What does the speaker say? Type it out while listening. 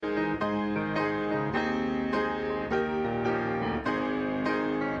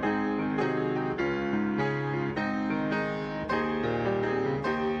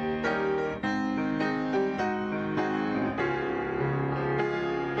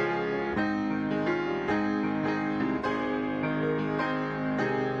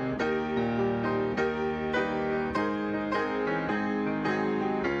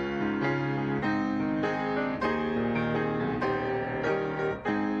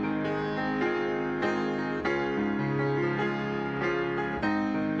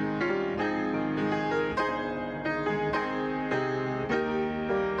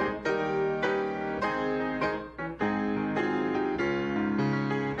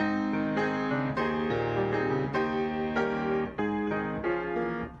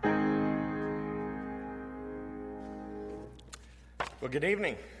Well, good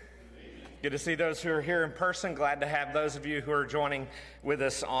evening. Good to see those who are here in person. Glad to have those of you who are joining with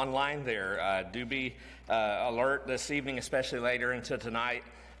us online there. Do be alert this evening, especially later into tonight,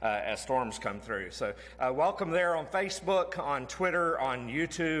 as storms come through. So welcome there on Facebook, on Twitter, on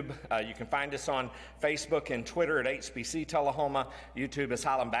YouTube. You can find us on Facebook and Twitter at HBC Tullahoma. YouTube is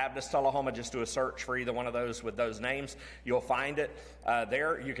Highland Baptist Tullahoma. Just do a search for either one of those with those names. You'll find it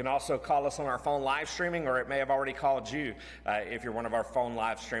there. You can also call us on our phone live streaming, or it may have already called you if you're one of our phone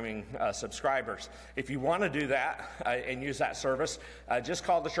live streaming subscribers. If you want to do that and use that service, just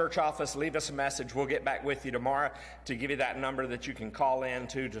call the church office, leave us a message. We'll get back with you tomorrow to give you that number that you can call in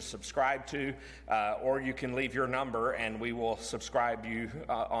to subscribe to, or you can leave your number and we will subscribe you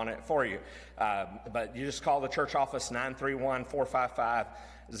on it for you. But you just call the church office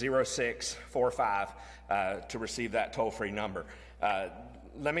 931-455-0645 to receive that toll-free number.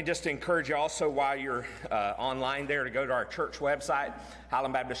 Let me just encourage you also while you're online there to go to our church website,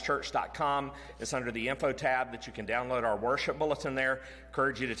 highlandbaptistchurch.com. It's under the info tab that you can download our worship bulletin there.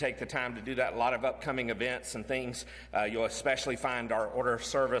 Encourage you to take the time to do that. A lot of upcoming events and things. You'll especially find our order of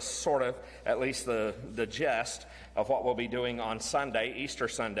service, sort of, at least the gist of what we'll be doing on Sunday, Easter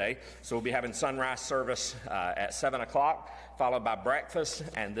Sunday. So we'll be having sunrise service at 7 o'clock, followed by breakfast,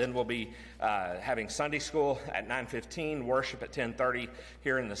 and then we'll be having Sunday school at 9:15, worship at 10:30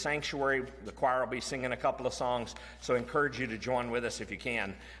 here in the sanctuary. The choir will be singing a couple of songs, so I encourage you to join with us if you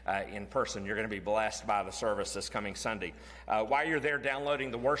can in person. You're going to be blessed by the service this coming Sunday. While you're there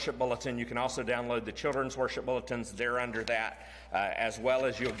downloading the worship bulletin, you can also download the children's worship bulletins. They're under that, as well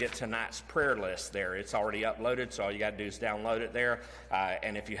as you'll get tonight's prayer list there. It's already uploaded, so all you got to do is download it there.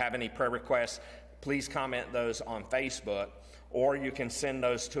 And if you have any prayer requests, please comment those on Facebook, or you can send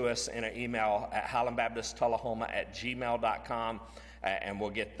those to us in an email at highlandbaptisttullahoma@gmail.com, and we'll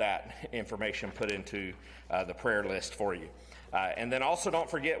get that information put into the prayer list for you. And then also don't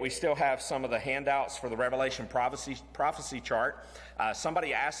forget, we still have some of the handouts for the Revelation prophecy chart.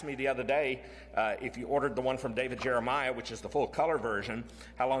 Somebody asked me the other day, if you ordered the one from David Jeremiah, which is the full color version,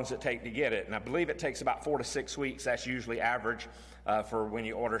 how long does it take to get it? And I believe it takes about 4 to 6 weeks. That's usually average for when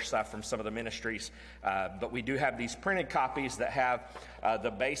you order stuff from some of the ministries. But we do have these printed copies that have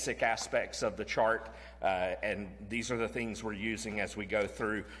the basic aspects of the chart, and these are the things we're using as we go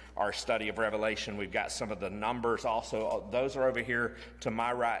through our study of Revelation. We've got some of the numbers also. Those are over here to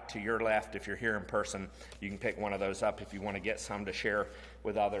my right, to your left. If you're here in person, you can pick one of those up if you want to get some to share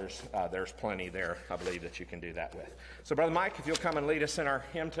with others. There's plenty there, I believe, that you can do that with. So, Brother Mike, if you'll come and lead us in our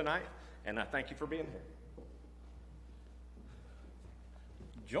hymn tonight, and thank you for being here.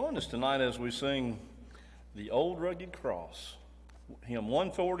 Join us tonight as we sing The Old Rugged Cross, hymn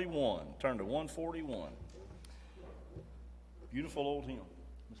 141. Turn to 141. Beautiful old hymn.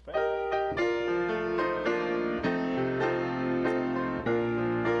 Miss Pat?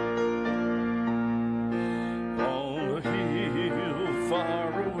 On a hill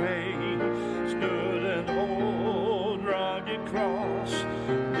far away stood an old rugged cross,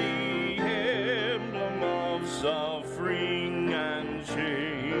 the emblem of suffering and shame.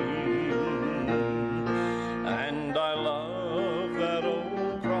 And I love that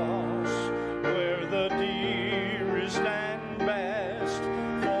old cross where the dearest and best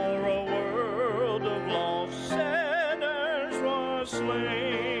for a world of lost sinners was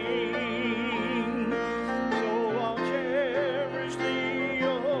slain. So I'll cherish the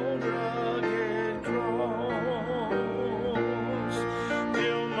old rugged cross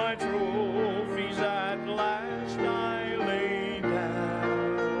till my trophies at last I lay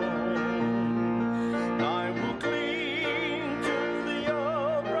down. I will cling to the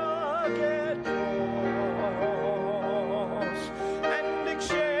old rugged cross and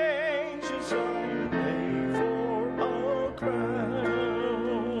exchange it someday for a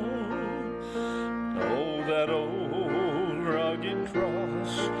crown. Oh, that old rugged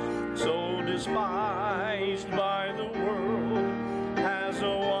cross, so despised by the world, has a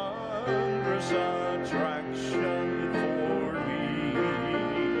wondrous attraction for me.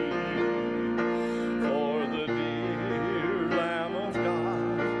 For the dear Lamb of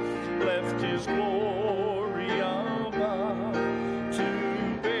God left his glory above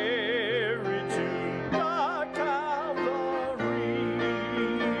to bear it to the Calvary.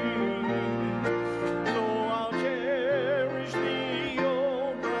 So I'll cherish the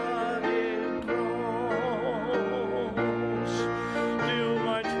old rugged cross till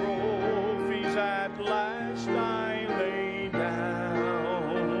my trophies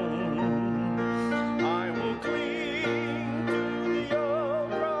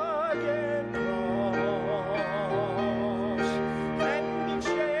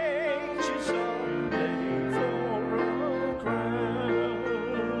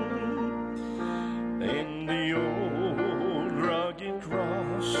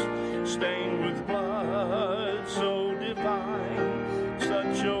stained with blood so divine,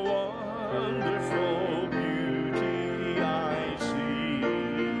 such a wonderful beauty I see.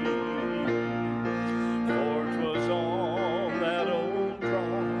 For 'twas on that old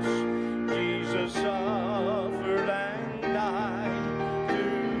cross Jesus suffered and died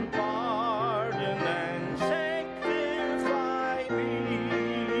to pardon and sanctify me.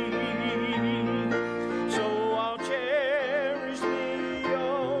 So I'll cherish the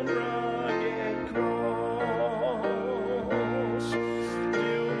old rugged cross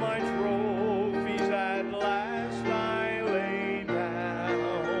till my trophies at last I lay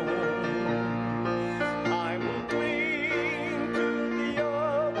down. I will cling to the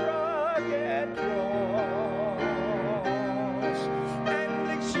old rugged cross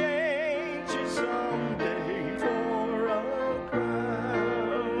and exchange it someday for a crown.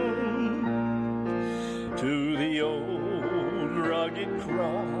 To the old rugged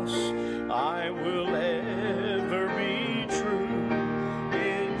cross I will ever be true,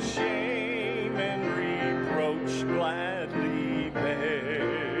 its shame and reproach gladly bear.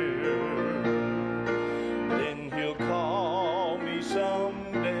 Then he'll call me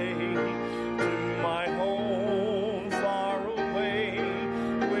someday to my home far away,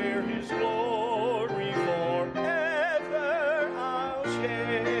 where his glory forever I'll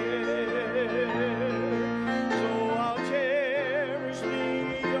share. So I'll cherish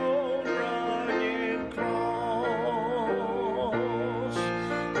the old rugged cross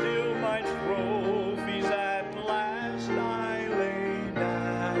till my trophies at last I lay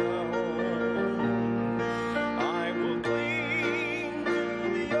down. I will cling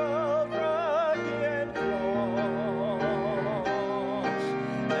to the old rugged cross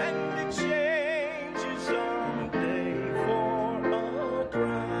and exchange it someday for a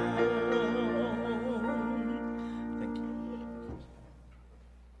crown. Thank you.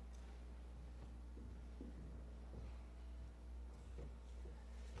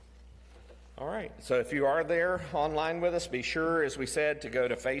 All right, so if you are there online with us, be sure, as we said, to go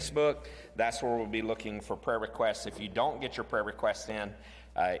to Facebook. That's where we'll be looking for prayer requests. If you don't get your prayer requests in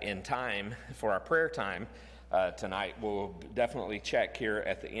time for our prayer time tonight, we'll definitely check here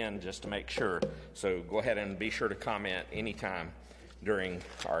at the end just to make sure. So go ahead and be sure to comment anytime during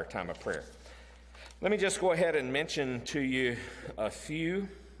our time of prayer. Let me just go ahead and mention to you a few,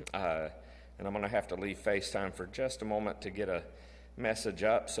 and I'm going to have to leave FaceTime for just a moment to get a message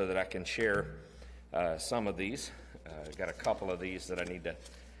up so that I can share some of these. I've got a couple of these that I need to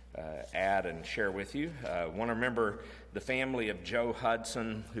add and share with you. Want to remember the family of Joe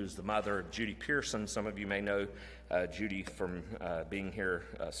Hudson, who's the mother of Judy Pearson. Some of you may know Judy from being here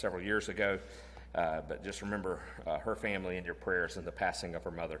several years ago, but just remember her family in your prayers and the passing of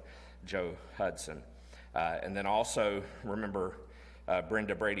her mother, Joe Hudson. And then also remember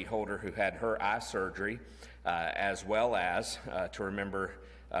Brenda Brady Holder, who had her eye surgery, as well as to remember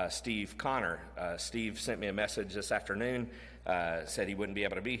Steve Connor. Steve sent me a message this afternoon, said he wouldn't be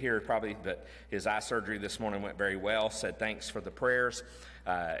able to be here probably, but his eye surgery this morning went very well, said thanks for the prayers,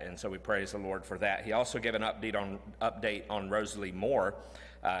 and so we praise the Lord for that. He also gave an update on Rosalie Moore.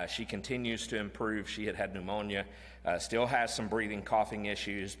 She continues to improve. She had pneumonia, still has some breathing, coughing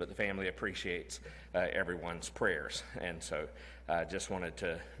issues, but the family appreciates everyone's prayers, and so just wanted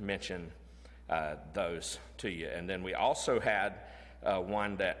to mention those to you. And then we also had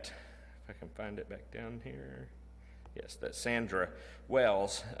one that, if I can find it back down here, yes, that Sandra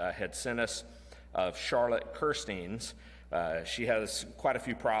Wells had sent us of Charlotte Kirstein's. She has quite a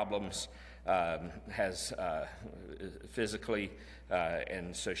few problems, has physically,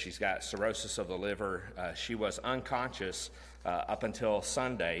 and so she's got cirrhosis of the liver. She was unconscious up until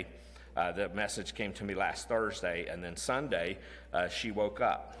Sunday. The message came to me last Thursday, and then Sunday she woke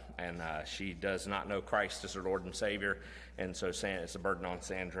up, and she does not know Christ as her Lord and Savior, and so it's a burden on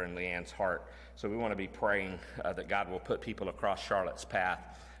Sandra and Leanne's heart. So we want to be praying that God will put people across Charlotte's path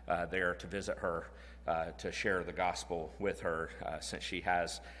there to visit her, to share the gospel with her since she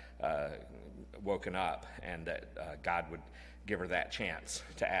has woken up, and that God would give her that chance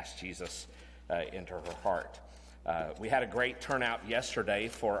to ask Jesus into her heart. We had a great turnout yesterday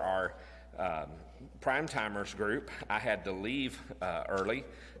for our Primetimers group. I had to leave early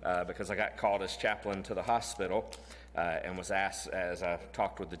because I got called as chaplain to the hospital and was asked, as I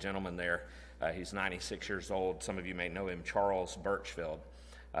talked with the gentleman there, he's 96 years old. Some of you may know him, Charles Birchfield.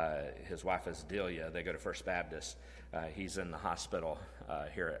 His wife is Delia. They go to First Baptist. He's in the hospital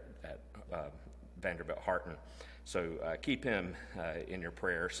here at Vanderbilt Harton. So keep him in your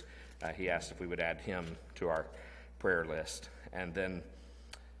prayers. He asked if we would add him to our prayer list. And then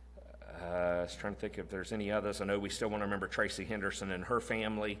I was trying to think if there's any others. I know we still want to remember Tracy Henderson and her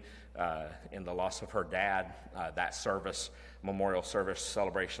family in the loss of her dad. That service, memorial service,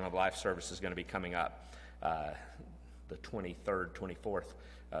 celebration of life service, is going to be coming up the 23rd, 24th.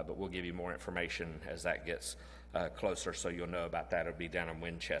 But we'll give you more information as that gets closer, so you'll know about that. It'll be down in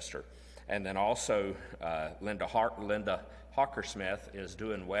Winchester. And then also Linda Hawker-Smith is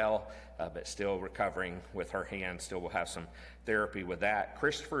doing well, but still recovering with her hand. Still will have some therapy with that.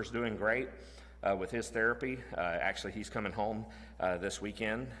 Christopher's doing great with his therapy. Actually, he's coming home this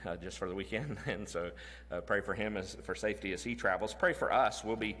weekend, just for the weekend. And so pray for him for safety as he travels. Pray for us.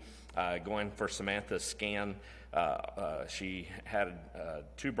 We'll be going for Samantha's scan. She had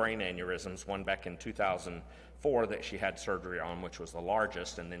 2 brain aneurysms, one back in 2004 that she had surgery on, which was the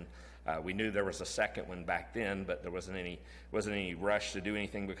largest, and then we knew there was a second one back then, but there wasn't any rush to do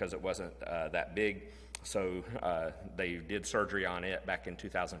anything because it wasn't that big. So they did surgery on it back in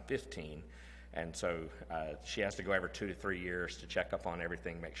 2015, and so she has to go every 2 to 3 years to check up on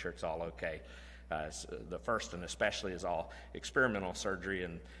everything, make sure it's all okay. The first and especially is all experimental surgery,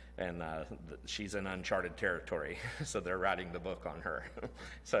 and she's in uncharted territory, so they're writing the book on her.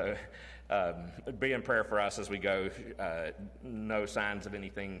 So be in prayer for us as we go. No signs of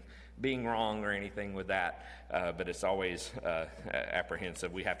anything being wrong or anything with that, but it's always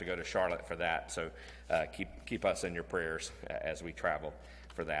apprehensive. We have to go to Charlotte for that, so keep us in your prayers as we travel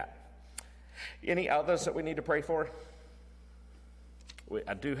for that. Any others that we need to pray for?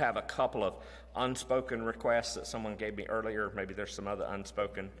 I do have a couple of unspoken requests that someone gave me earlier. Maybe there's some other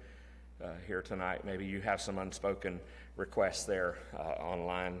unspoken here tonight. Maybe you have some unspoken requests there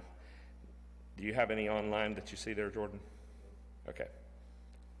online. Do you have any online that you see there, Jordan? Okay.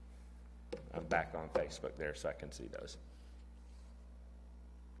 I'm back on Facebook there so I can see those.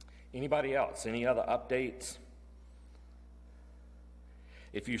 Anybody else? Any other updates?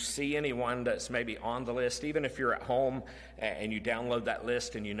 If you see anyone that's maybe on the list, even if you're at home and you download that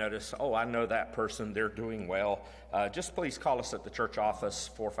list and you notice, oh, I know that person, they're doing well, just please call us at the church office,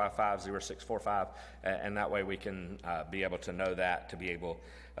 455-0645, and that way we can be able to know that, to be able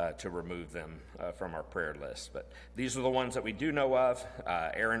to remove them from our prayer list. But these are the ones that we do know of.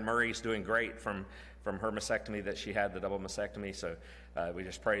 Erin Murray's doing great from her mastectomy that she had, the double mastectomy, so we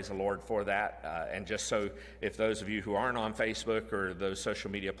just praise the Lord for that. And just so if those of you who aren't on Facebook or those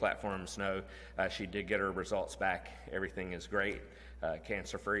social media platforms know, she did get her results back. Everything is great,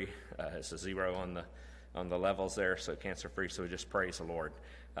 cancer-free. It's a 0 on the levels there, so cancer-free. So we just praise the Lord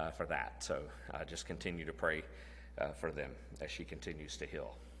for that. So just continue to pray for them as she continues to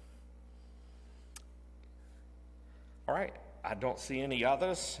heal. All right. I don't see any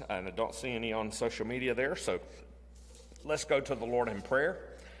others, and I don't see any on social media there, so let's go to the Lord in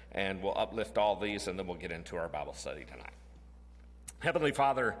prayer, and we'll uplift all these, and then we'll get into our Bible study tonight. Heavenly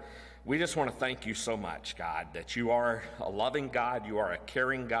Father, we just want to thank you so much, God, that you are a loving God, you are a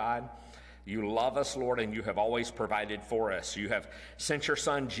caring God. You love us, Lord, and you have always provided for us. You have sent your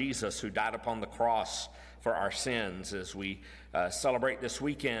Son, Jesus, who died upon the cross for our sins. As we celebrate this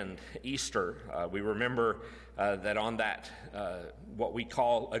weekend, Easter, we remember that on that, what we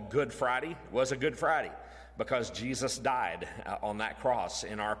call a Good Friday, was a Good Friday because Jesus died on that cross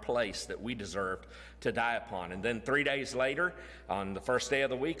in our place that we deserved to die upon. And then 3 days later, on the first day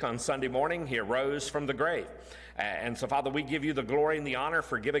of the week, on Sunday morning, he arose from the grave. And so, Father, we give you the glory and the honor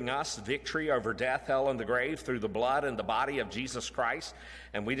for giving us victory over death, hell, and the grave through the blood and the body of Jesus Christ.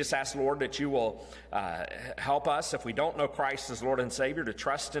 And we just ask, Lord, that you will help us, if we don't know Christ as Lord and Savior, to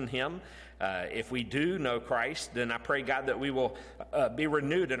trust in him. If we do know Christ, then I pray, God, that we will be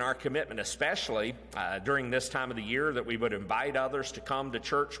renewed in our commitment, especially during this time of the year, that we would invite others to come to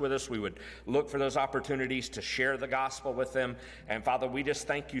church with us. We would look for those opportunities to share the gospel with them. And Father, we just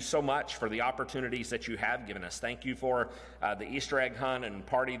thank you so much for the opportunities that you have given us. Thank you for the Easter egg hunt and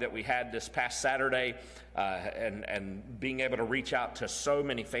party that we had this past Saturday, and being able to reach out to so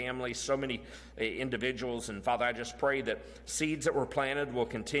many families, so many individuals. And Father, I just pray that seeds that were planted will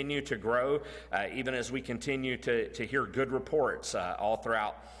continue to grow, even as we continue to hear good reports all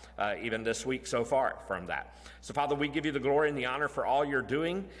throughout even this week so far from that. So Father, we give you the glory and the honor for all you're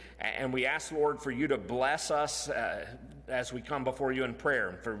doing, and we ask, Lord, for you to bless us as we come before you in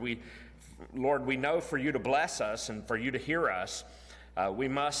prayer. And Lord, we know for you to bless us and for you to hear us, we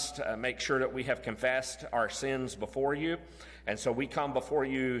must make sure that we have confessed our sins before you. And so we come before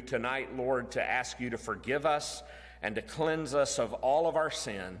you tonight, Lord, to ask you to forgive us and to cleanse us of all of our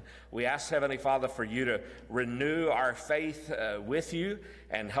sin. We ask, Heavenly Father, for you to renew our faith with you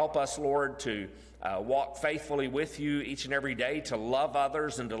and help us, Lord, to walk faithfully with you each and every day, to love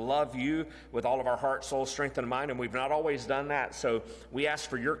others and to love you with all of our heart, soul, strength, and mind. And we've not always done that, so we ask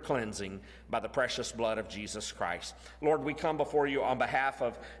for your cleansing by the precious blood of Jesus Christ. Lord, we come before you on behalf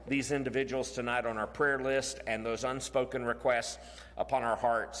of these individuals tonight on our prayer list and those unspoken requests upon our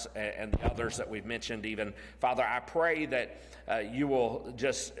hearts and the others that we've mentioned even. Father, I pray that you will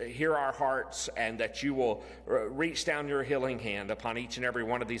just hear our hearts and that you will reach down your healing hand upon each and every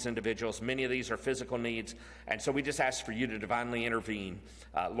one of these individuals. Many of these are physical needs, and so we just ask for you to divinely intervene,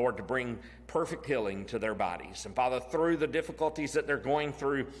 Lord, to bring perfect healing to their bodies. And Father, through the difficulties that they're going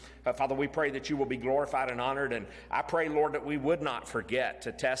through, Father, we pray that you will be glorified and honored. And I pray, Lord, that we would not forget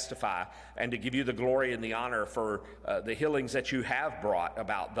to testify and to give you the glory and the honor for the healings that you have brought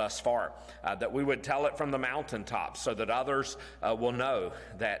about thus far, that we would tell it from the mountaintops so that others will know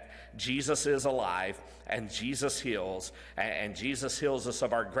that Jesus is alive and Jesus heals, and Jesus heals us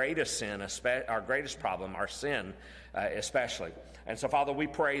of our greatest sin, our greatest problem, our sin especially. And so, Father, we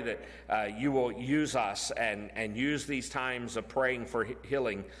pray that you will use us and use these times of praying for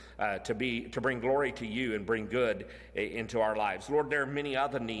healing to bring glory to you and bring good into our lives. Lord, there are many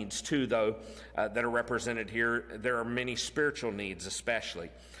other needs too, though, that are represented here. There are many spiritual needs especially.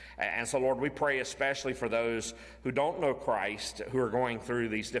 And so, Lord, we pray especially for those who don't know Christ, who are going through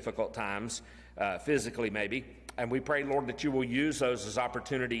these difficult times, physically maybe. And we pray, Lord, that you will use those as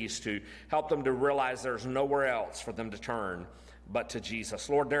opportunities to help them to realize there's nowhere else for them to turn but to Jesus.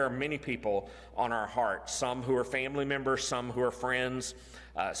 Lord, there are many people on our heart, some who are family members, some who are friends,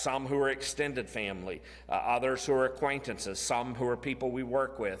 some who are extended family, others who are acquaintances, some who are people we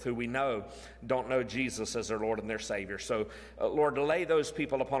work with, who we know don't know Jesus as their Lord and their Savior. So, Lord, lay those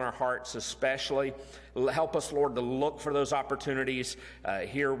people upon our hearts especially. Help us, Lord, to look for those opportunities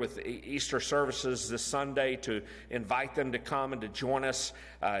here with Easter services this Sunday, to invite them to come and to join us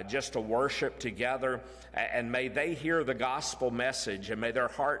just to worship together. And may they hear the gospel message, and may their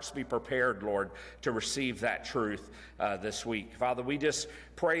hearts be prepared, Lord, to receive that truth this week. Father, we just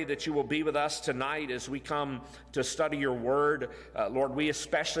pray that you will be with us tonight as we come to study your word. Lord, we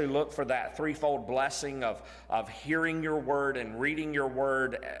especially look for that threefold blessing of hearing your word and reading your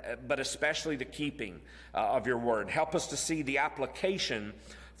word, but especially the keeping of your word. Help us to see the application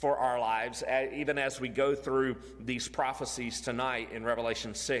for our lives, even as we go through these prophecies tonight in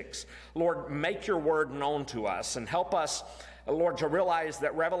Revelation 6. Lord, make your word known to us and help us, Lord, to realize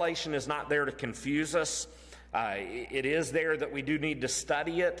that Revelation is not there to confuse us. It is there that we do need to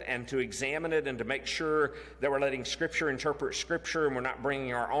study it and to examine it and to make sure that we're letting Scripture interpret Scripture and we're not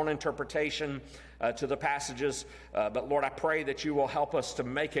bringing our own interpretation to the passages. But Lord, I pray that you will help us to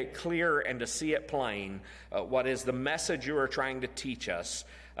make it clear and to see it plain what is the message you are trying to teach us,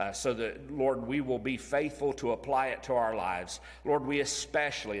 so that, Lord, we will be faithful to apply it to our lives. Lord, we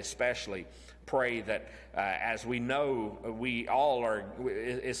especially pray that as we know we all are,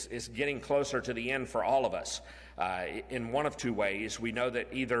 is getting closer to the end for all of us in one of two ways. We know that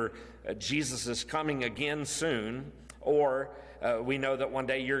either Jesus is coming again soon, or we know that one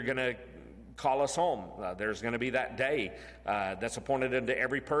day you're going to call us home. There's going to be that day that's appointed unto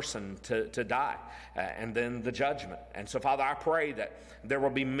every person to die, and then the judgment. And so, Father, I pray that there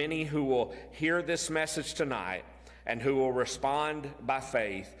will be many who will hear this message tonight and who will respond by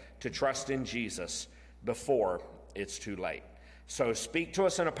faith to trust in Jesus before it's too late. So speak to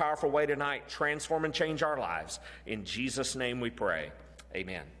us in a powerful way tonight. Transform and change our lives. In Jesus' name we pray.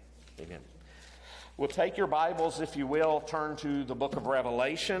 Amen. Amen. We'll take your Bibles, if you will, turn to the book of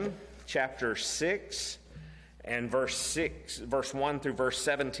Revelation, chapter 6, and verse 1 through verse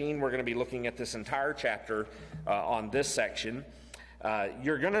 17. We're going to be looking at this entire chapter on this section.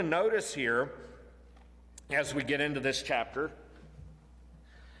 You're going to notice here, as we get into this chapter,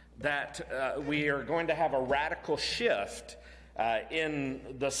 that we are going to have a radical shift in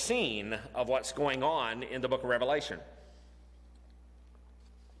the scene of what's going on in the book of Revelation.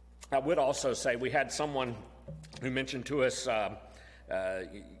 I would also say we had someone who mentioned to us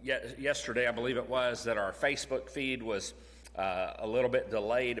yesterday, I believe it was, that our Facebook feed was a little bit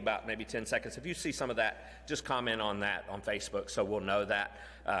delayed, about maybe 10 seconds. If you see some of that, just comment on that on Facebook so we'll know that.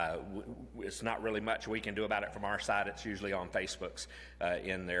 It's not really much we can do about it from our side. It's usually on Facebook's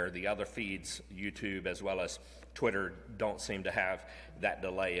in there. The other feeds, YouTube as well as Twitter, don't seem to have that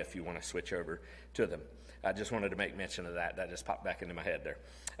delay if you want to switch over to them. I just wanted to make mention of that. That just popped back into my head there.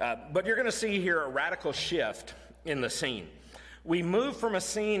 But you're going to see here a radical shift in the scene. We move from a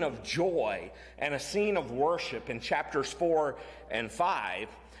scene of joy and a scene of worship in chapters 4 and 5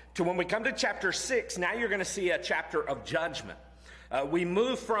 to when we come to chapter 6, now you're going to see a chapter of judgment. We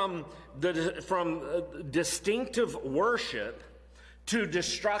move from distinctive worship to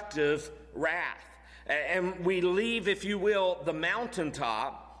destructive wrath. And we leave, if you will, the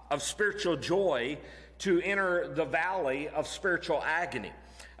mountaintop of spiritual joy to enter the valley of spiritual agony.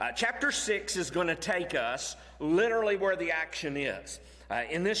 Chapter 6 is going to take us literally where the action is.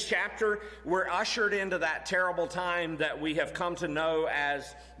 In this chapter, we're ushered into that terrible time that we have come to know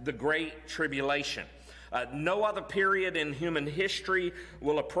as the Great Tribulation. No other period in human history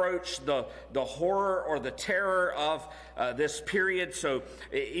will approach the horror or the terror of this period. So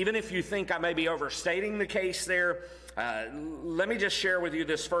even if you think I may be overstating the case there, let me just share with you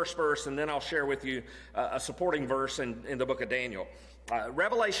this first verse, and then I'll share with you a supporting verse in the book of Daniel.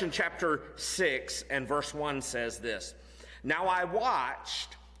 Revelation chapter 6 and verse 1 says this: "Now I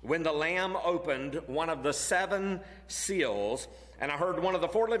watched when the Lamb opened one of the 7 seals, and I heard one of the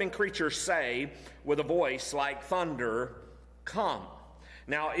 4 living creatures say with a voice like thunder, 'Come.'"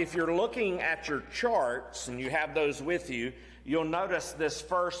 Now, if you're looking at your charts, and you have those with you, you'll notice this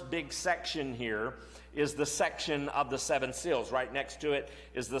first big section here is the section of the 7 seals. Right next to it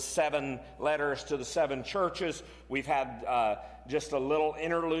is the 7 letters to the 7 churches. We've had just a little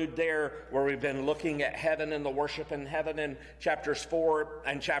interlude there where we've been looking at heaven and the worship in heaven in chapters 4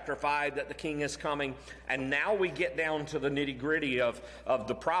 and chapter 5 that the king is coming. And now we get down to the nitty-gritty of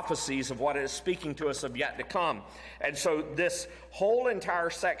the prophecies of what is speaking to us of yet to come. And so this whole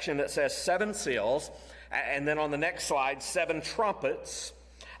entire section that says 7 seals, and then on the next slide, 7 trumpets,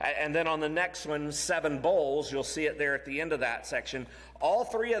 and then on the next one, 7 bowls. You'll see it there at the end of that section. All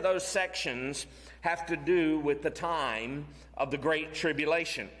 3 of those sections have to do with the time of the Great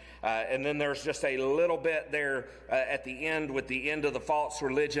Tribulation. And then there's just a little bit there at the end with the end of the false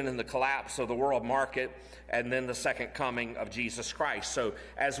religion and the collapse of the world market, and then the second coming of Jesus Christ. So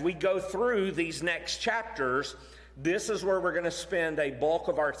as we go through these next chapters, this is where we're going to spend a bulk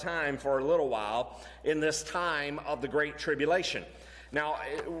of our time for a little while in this time of the Great Tribulation. Now,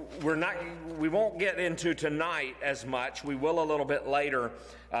 we won't get into tonight as much. We will a little bit later,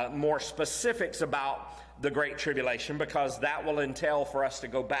 more specifics about the Great Tribulation, because that will entail for us to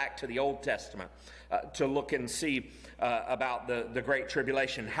go back to the Old Testament to look and see about the Great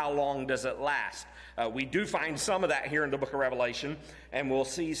Tribulation. How long does it last? We do find some of that here in the book of Revelation, and we'll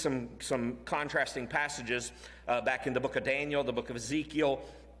see some contrasting passages back in the book of Daniel, the book of Ezekiel,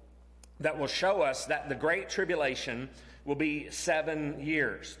 that will show us that the Great Tribulation will be 7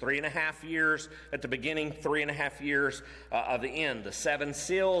 years, 3.5 years at the beginning, 3.5 years of the end. The 7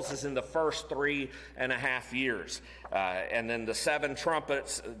 seals is in the first 3.5 years. And then the 7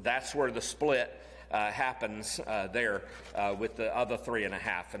 trumpets, that's where the split happens there with the other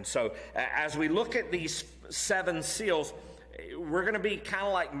 3.5. And so as we look at these 7 seals, we're going to be kind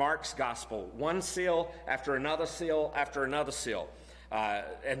of like Mark's gospel, one seal after another seal after another seal.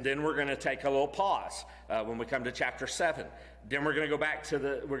 And then we're going to take a little pause when we come to chapter 7. Then we're going to go back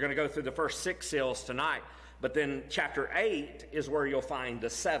to we're going to go through the first 6 seals tonight. But then chapter 8 is where you'll find the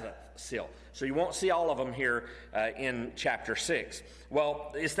 7th seal. So you won't see all of them here in chapter 6.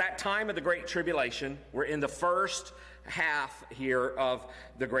 Well, it's that time of the Great Tribulation. We're in the first half here of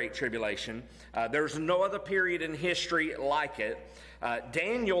the Great Tribulation. There's no other period in history like it.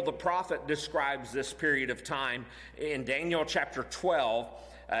 Daniel the prophet describes this period of time in Daniel chapter 12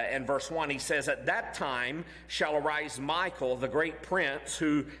 and verse 1. He says, "At that time shall arise Michael, the great prince,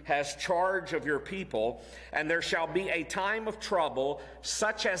 who has charge of your people, and there shall be a time of trouble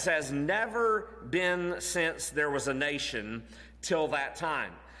such as has never been since there was a nation till that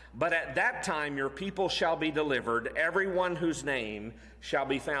time. But at that time your people shall be delivered, everyone whose name shall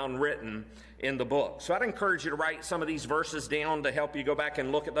be found written in the book." So I'd encourage you to write some of these verses down to help you go back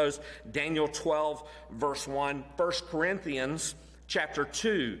and look at those. Daniel 12, verse 1. 1 Corinthians chapter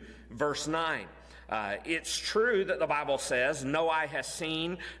 2, verse 9. It's true that the Bible says, "No eye has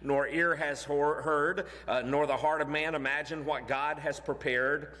seen, nor ear has heard, nor the heart of man imagined what God has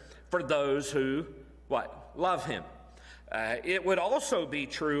prepared for those who," what? "Love him." It would also be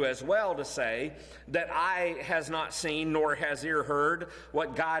true as well to say that eye has not seen nor has ear heard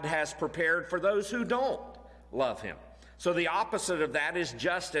what God has prepared for those who don't love him. So the opposite of that is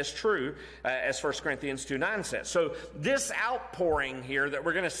just as true as 1 Corinthians 2:9 says. So this outpouring here that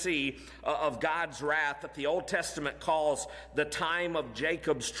we're going to see of God's wrath that the Old Testament calls the time of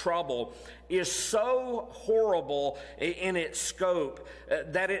Jacob's trouble is so horrible in its scope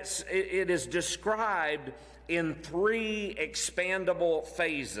that it is described in 3 expandable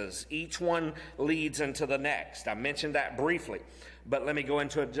phases. Each one leads into the next. I mentioned that briefly, but let me go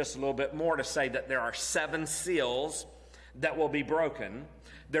into it just a little bit more to say that there are 7 seals that will be broken.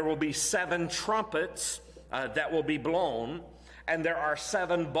 There will be 7 trumpets that will be blown, and there are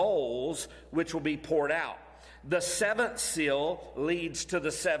 7 bowls which will be poured out. The 7th seal leads to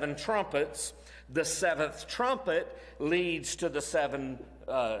the 7 trumpets. The 7th trumpet leads to the 7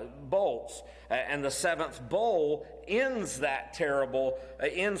 bowls. And the 7th bowl ends with that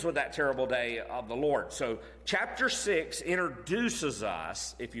terrible day of the Lord. So chapter 6 introduces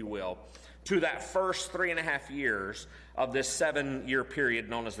us, if you will, to that first 3.5 years of this 7-year period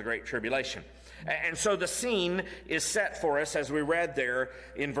known as the Great Tribulation. And so the scene is set for us as we read there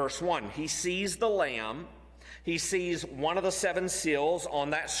in verse 1. He sees the Lamb. He sees one of the 7 seals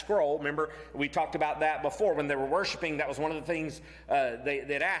on that scroll. Remember, we talked about that before. When they were worshiping, that was one of the things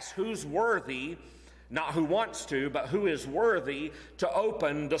they'd asked, who's worthy, not who wants to, but who is worthy to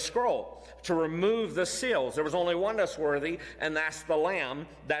open the scroll, to remove the seals. There was only one that's worthy, and that's the Lamb.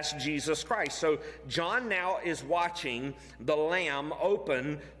 That's Jesus Christ. So John now is watching the Lamb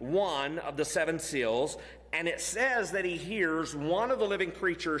open one of the 7 seals, and it says that he hears one of the living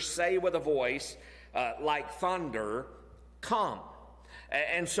creatures say with a voice, like thunder, come.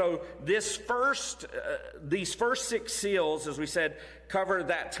 And so these first 6 seals, as we said, cover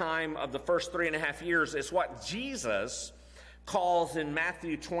that time of the first 3.5 years. Is what Jesus calls in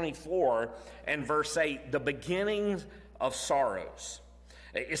Matthew 24 and verse 8, the beginning of sorrows.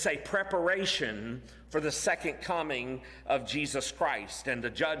 It's a preparation for the second coming of Jesus Christ and the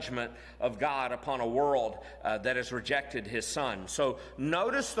judgment of God upon a world that has rejected his Son. So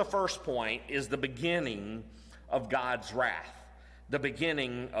notice the first point is the beginning of God's wrath. The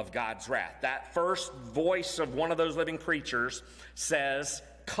beginning of God's wrath. That first voice of one of those living creatures says,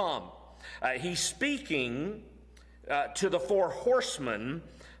 come. He's speaking to the 4 horsemen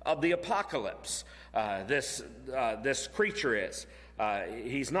of the apocalypse. This creature is.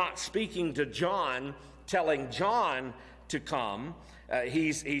 He's not speaking to John, telling John to come.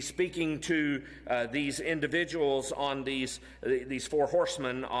 He's speaking to these individuals on these 4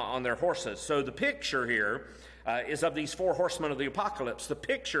 horsemen on their horses. So the picture here is of these 4 horsemen of the apocalypse. The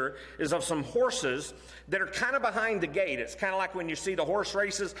picture is of some horses that are kind of behind the gate. It's kind of like when you see the horse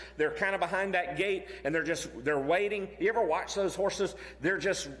races, they're kind of behind that gate and they're waiting. You ever watch those horses? They're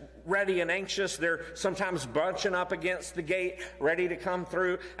just ready and anxious. They're sometimes bunching up against the gate, ready to come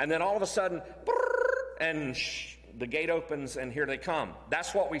through, and then all of a sudden, and the gate opens and here they come.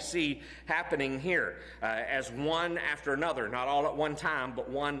 That's what we see happening here as one after another, not all at one time, but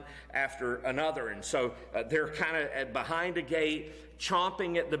one after another. And so they're kind of behind a gate,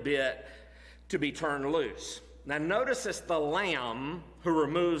 chomping at the bit to be turned loose. Now notice it's the Lamb who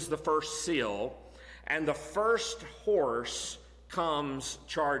removes the first seal, and the first horse comes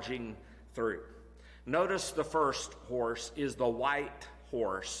charging through. Notice the first horse is the white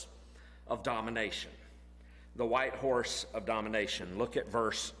horse of domination. The white horse of domination. Look at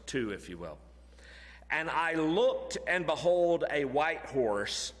verse 2, if you will. And I looked, and behold, a white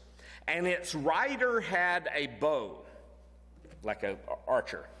horse, and its rider had a bow, like an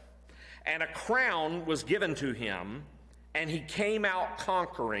archer, and a crown was given to him, and he came out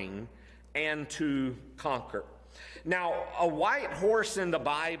conquering and to conquer. Now, a white horse in the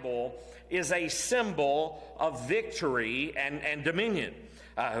Bible is a symbol of victory and dominion.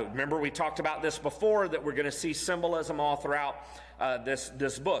 Remember, we talked about this before, that we're going to see symbolism all throughout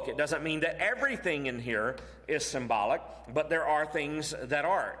this book. It doesn't mean that everything in here is symbolic, but there are things that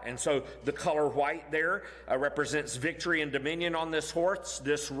are. And so the color white there represents victory and dominion on this horse.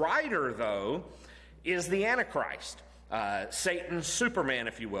 This rider, though, is the Antichrist. Satan's Superman,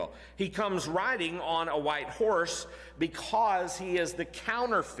 if you will. He comes riding on a white horse because he is the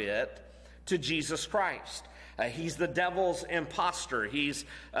counterfeit to Jesus Christ. He's the devil's imposter. He's,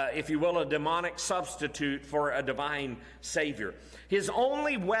 if you will, a demonic substitute for a divine Savior. His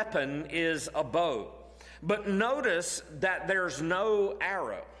only weapon is a bow. But notice that there's no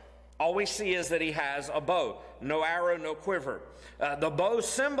arrow. All we see is that he has a bow. No arrow, no quiver. The bow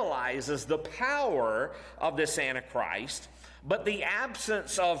symbolizes the power of this Antichrist, but the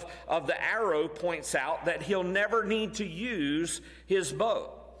absence of the arrow points out that he'll never need to use his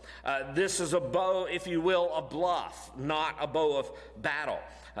bow. This is a bow, if you will, of bluff, not a bow of battle.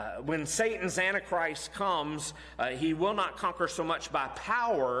 When Satan's Antichrist comes, he will not conquer so much by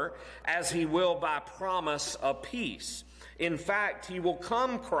power as he will by promise of peace. In fact, he will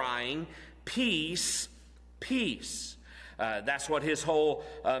come crying, peace, peace. That's what his whole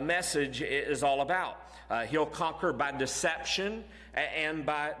message is all about. He'll conquer by deception and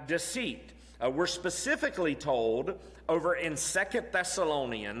by deceit. We're specifically told over in 2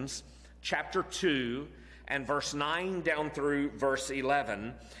 Thessalonians chapter 2 and verse 9 down through verse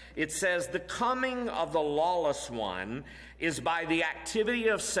 11, it says, "The coming of the lawless one is by the activity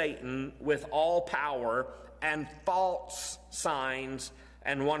of Satan with all power and false signs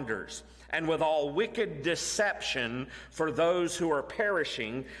and wonders, and with all wicked deception for those who are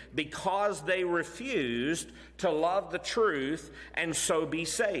perishing, because they refused to love the truth and so be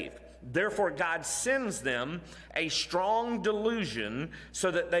saved. Therefore God sends them a strong delusion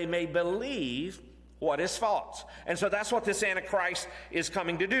so that they may believe what is false." And so that's what this Antichrist is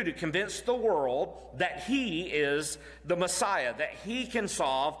coming to do, to convince the world that he is the Messiah, that he can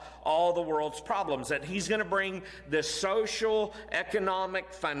solve all the world's problems, that he's going to bring this social,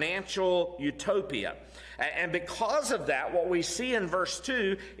 economic, financial utopia. And because of that, what we see in verse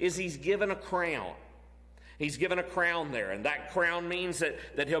 2 is he's given a crown. He's given a crown there, and that crown means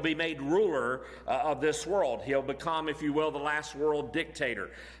that he'll be made ruler of this world. He'll become, if you will, the last world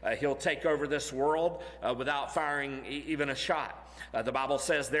dictator. He'll take over this world without firing even a shot. The Bible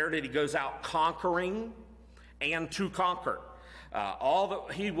says there that he goes out conquering and to conquer. All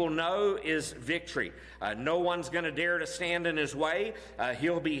that he will know is victory. No one's going to dare to stand in his way.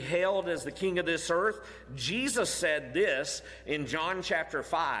 He'll be hailed as the king of this earth. Jesus said this in John chapter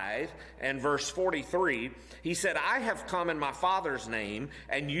 5 and verse 43. He said, "I have come in my Father's name,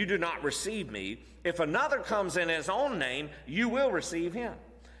 and you do not receive me. If another comes in his own name, you will receive him."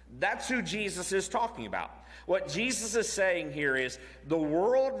 That's who Jesus is talking about. What Jesus is saying here is, the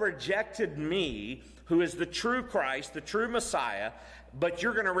world rejected me, who is the true Christ, the true Messiah, but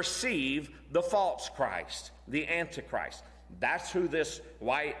you're going to receive the false Christ, the Antichrist. That's who this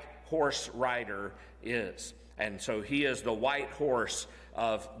white horse rider is. And so he is the white horse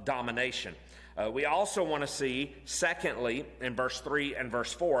of domination. We also want to see, secondly, in verse 3 and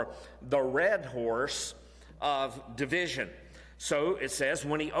verse 4, the red horse of division. So it says,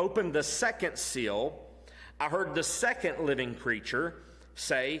 "When he opened the second seal, I heard the second living creature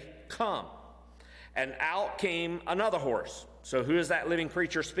say, 'Come.' And out came another horse." So who is that living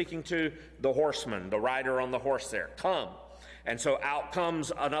creature speaking to? The horseman, the rider on the horse there. "Come." And so out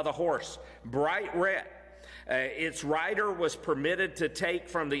comes another horse, bright red. Its rider was permitted to take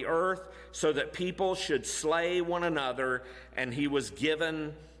from the earth so that people should slay one another, and he was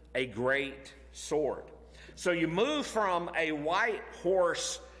given a great sword. So you move from a white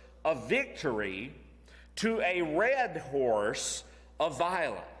horse of victory to a red horse of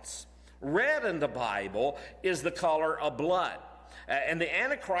violence. Red in the Bible is the color of blood. And the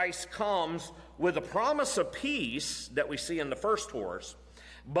Antichrist comes with a promise of peace that we see in the first horse,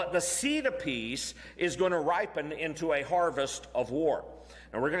 but the seed of peace is going to ripen into a harvest of war.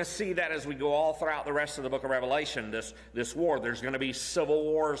 And we're going to see that as we go all throughout the rest of the book of Revelation, this war. There's going to be civil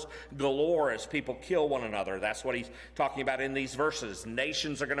wars galore as people kill one another. That's what he's talking about in these verses.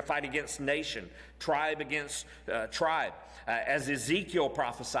 Nations are going to fight against nation, tribe against tribe. As Ezekiel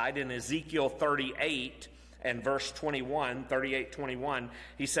prophesied in Ezekiel 38 and verse 21, 38:21,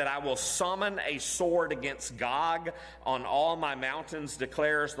 he said, "I will summon a sword against Gog on all my mountains,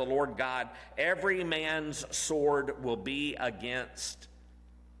 declares the Lord God. Every man's sword will be against,"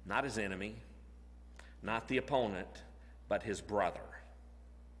 not his enemy, not the opponent, but his brother.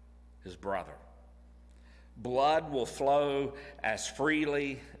 His brother. Blood will flow as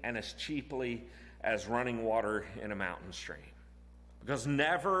freely and as cheaply as running water in a mountain stream. Because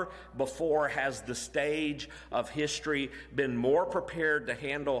never before has the stage of history been more prepared to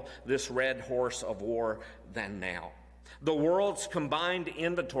handle this red horse of war than now. The world's combined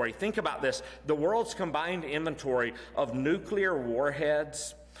inventory, think about this, the world's combined inventory of nuclear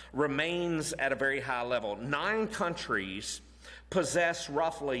warheads remains at a very high level. 9 countries possess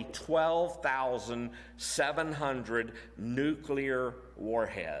roughly 12,700 nuclear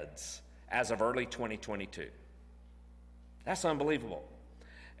warheads as of early 2022. That's unbelievable.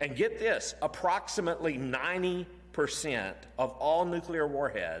 And get this, approximately 90% of all nuclear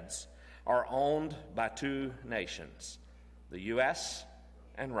warheads are owned by 2 nations, the U.S.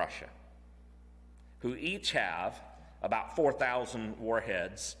 and Russia, who each have about 4,000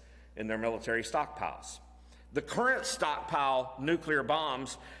 warheads in their military stockpiles. The current stockpile nuclear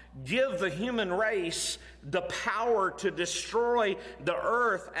bombs give the human race the power to destroy the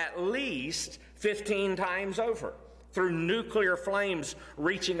earth at least 15 times over through nuclear flames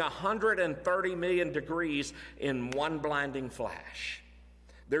reaching 130 million degrees in one blinding flash.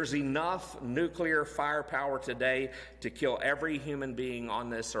 There's enough nuclear firepower today to kill every human being on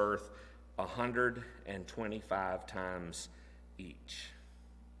this earth 125 times each.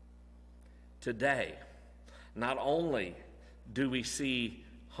 Today, not only do we see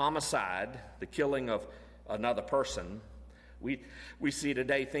homicide, the killing of another person, we see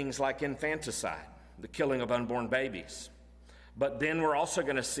today things like infanticide, the killing of unborn babies. But then we're also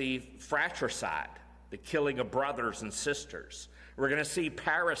going to see fratricide, the killing of brothers and sisters. We're going to see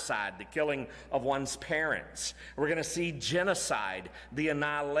parricide, the killing of one's parents. We're going to see genocide, the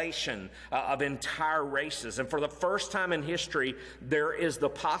annihilation of entire races. And for the first time in history, there is the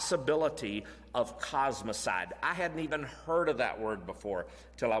possibility of cosmicide. I hadn't even heard of that word before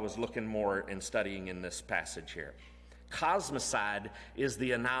till I was looking more and studying in this passage here. Cosmicide is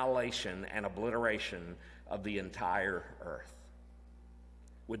the annihilation and obliteration of the entire earth.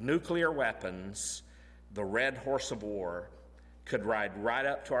 With nuclear weapons, the red horse of war could ride right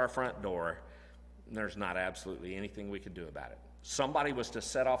up to our front door, and there's not absolutely anything we could do about it. Somebody was to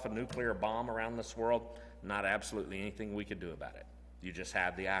set off a nuclear bomb around this world, not absolutely anything we could do about it. You just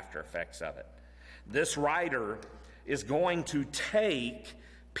have the after effects of it. This rider is going to take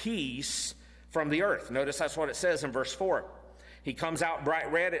peace from the earth. Notice that's what it says in verse 4. He comes out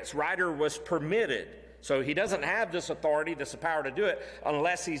bright red. Its rider was permitted. So he doesn't have this authority, this power to do it,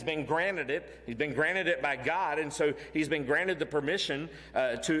 unless he's been granted it. He's been granted it by God, and so he's been granted the permission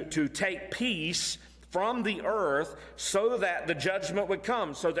to take peace from the earth so that the judgment would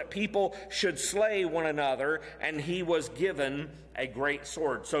come, so that people should slay one another, and he was given a great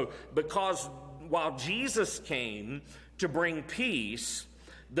sword. So because while Jesus came to bring peace,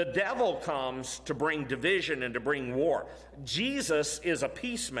 the devil comes to bring division and to bring war. Jesus is a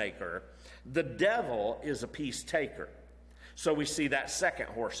peacemaker. The devil is a peace taker. So we see that second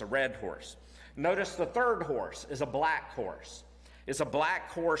horse, a red horse. Notice the third horse is a black horse. It's a black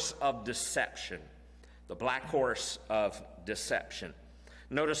horse of deception. The black horse of deception.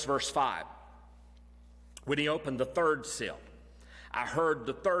 Notice verse 5. When he opened the third seal, I heard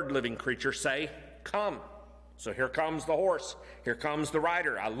the third living creature say, "Come." So here comes the horse. Here comes the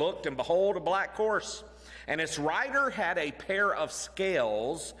rider. I looked, and behold, a black horse. And its rider had a pair of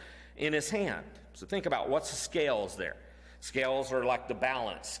scales in his hand. So think about what's the scales there. Scales are like the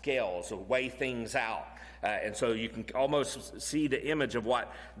balance scales to weigh things out. And so you can almost see the image of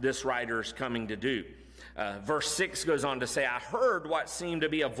what this rider is coming to do. Verse 6 goes on to say, I heard what seemed to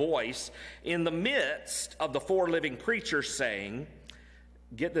be a voice in the midst of the four living creatures saying,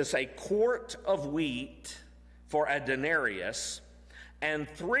 get this, a quart of wheat for a denarius, and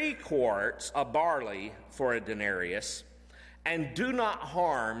 3 quarts of barley for a denarius, and do not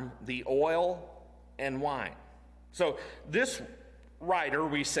harm the oil and wine. So this rider,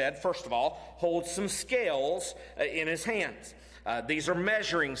 we said, first of all, holds some scales in his hands. These are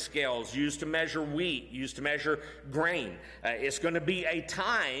measuring scales used to measure wheat, used to measure grain. It's going to be a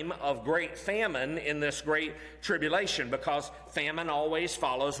time of great famine in this great tribulation because famine always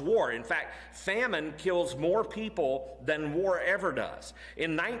follows war. In fact, famine kills more people than war ever does.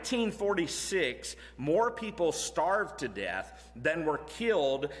 In 1946, more people starved to death than were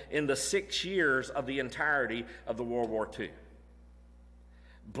killed in the 6 years of the entirety of the World War II.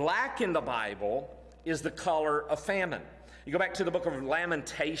 Black in the Bible is the color of famine. You go back to the book of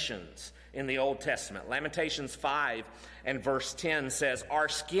Lamentations in the Old Testament. Lamentations 5 and verse 10 says, our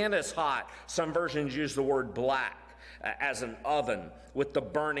skin is hot. Some versions use the word black as an oven with the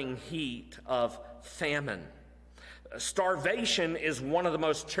burning heat of famine. Starvation is one of the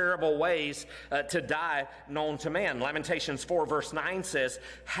most terrible ways to die known to man. Lamentations 4 verse 9 says,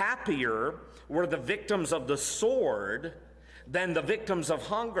 happier were the victims of the sword than the victims of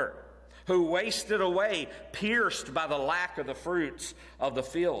hunger, who wasted away, pierced by the lack of the fruits of the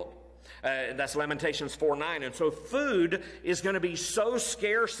field. That's Lamentations 4:9. And so food is going to be so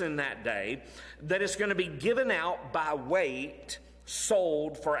scarce in that day that it's going to be given out by weight,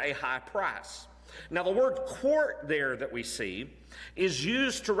 sold for a high price. Now the word quart there that we see is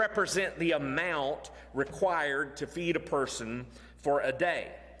used to represent the amount required to feed a person for a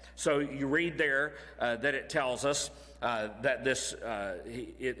day. So you read there that it tells us that this,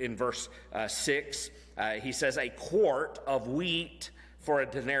 in verse 6, he says, a quart of wheat for a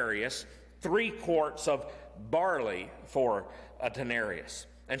denarius, 3 quarts of barley for a denarius.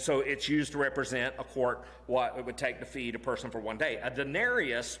 And so it's used to represent a quart, what it would take to feed a person for one day. A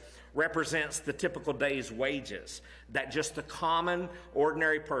denarius represents the typical day's wages that just the common,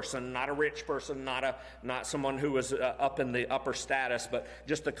 ordinary person, not a rich person, not someone who was up in the upper status, but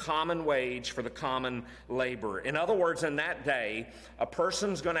just the common wage for the common laborer. In other words, in that day, a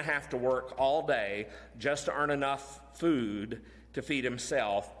person's going to have to work all day just to earn enough food to feed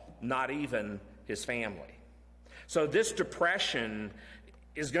himself, not even his family. So this depression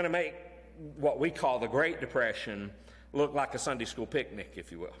is going to make what we call the Great Depression look like a Sunday school picnic, if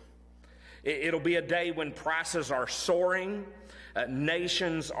you will. It'll be a day when prices are soaring,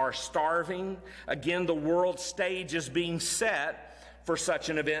 nations are starving. Again, the world stage is being set for such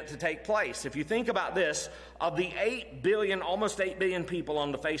an event to take place. If you think about this, of the 8 billion, almost 8 billion people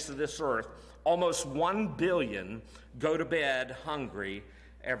on the face of this earth, almost 1 billion go to bed hungry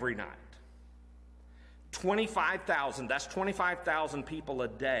every night. 25,000, that's 25,000 people a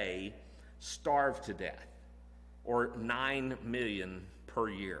day starve to death, or 9 million per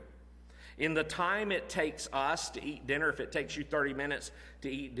year. In the time it takes us to eat dinner, if it takes you 30 minutes to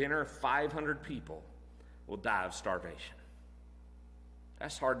eat dinner, 500 people will die of starvation.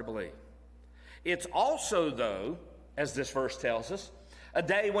 That's hard to believe. It's also, though, as this verse tells us, a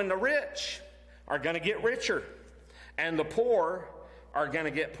day when the rich are going to get richer and the poor are going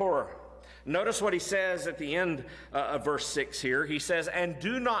to get poorer. Notice what he says at the end of verse 6 here. He says, "And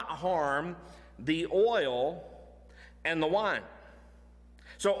do not harm the oil and the wine."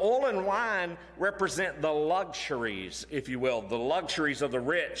 So oil and wine represent the luxuries, if you will, the luxuries of the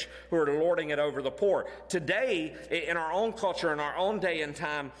rich who are lording it over the poor. Today, in our own culture, in our own day and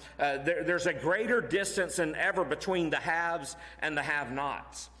time, there's a greater distance than ever between the haves and the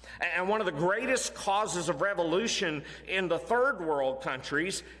have-nots. And one of the greatest causes of revolution in the third world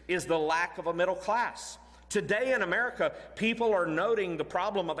countries is the lack of a middle class. Today in America, people are noting the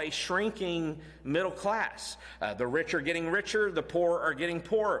problem of a shrinking middle class. The rich are getting richer, the poor are getting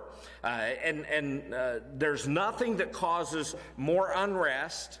poorer. And there's nothing that causes more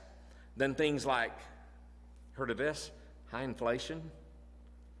unrest than things like, heard of this? High inflation.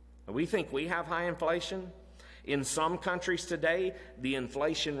 We think we have high inflation. In some countries today, the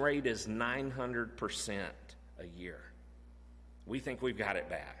inflation rate is 900% a year. We think we've got it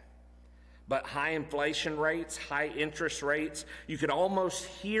bad. But high inflation rates, high interest rates, you could almost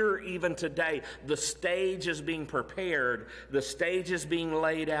hear even today, the stage is being prepared, the stage is being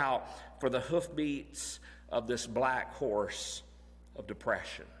laid out for the hoofbeats of this black horse of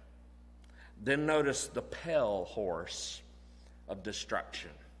depression. Then notice the pale horse of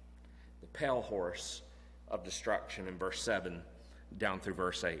destruction. The pale horse of destruction in verse 7 down through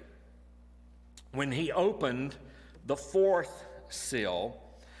verse 8. When he opened the fourth seal,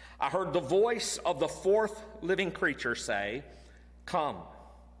 I heard the voice of the fourth living creature say, "Come."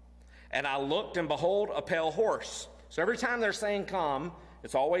 And I looked, and behold, a pale horse. So every time they're saying come,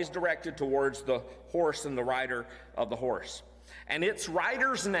 it's always directed towards the horse and the rider of the horse. And its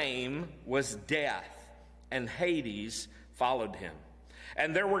rider's name was Death, and Hades followed him.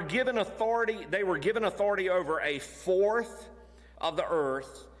 And they were given authority over a fourth of the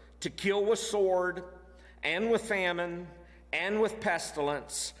earth to kill with sword, and with famine, and with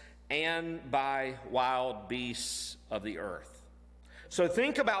pestilence, and by wild beasts of the earth. So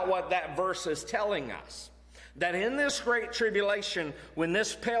think about what that verse is telling us. That in this great tribulation, when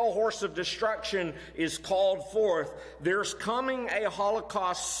this pale horse of destruction is called forth, there's coming a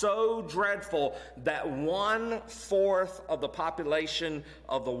Holocaust so dreadful that 1/4 of the population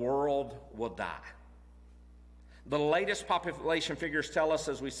of the world will die. The latest population figures tell us,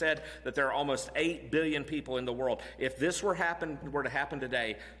 as we said, that there are almost 8 billion people in the world. If this were to happen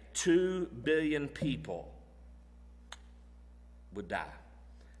today, 2 billion people would die.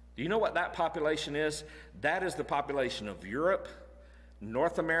 Do you know what that population is? That is the population of Europe,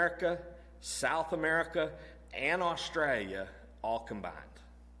 North America, South America, and Australia all combined.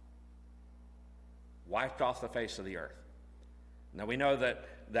 Wiped off the face of the earth. Now we know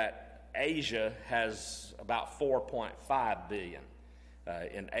that Asia has about 4.5 billion.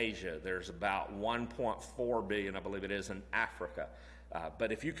 In Asia, there's about 1.4 billion, I believe it is, in Africa.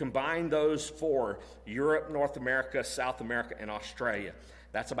 But if you combine those four, Europe, North America, South America, and Australia,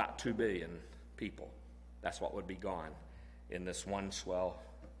 that's about 2 billion people. That's what would be gone in this one swell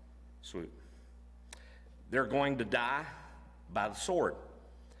swoop. They're going to die by the sword.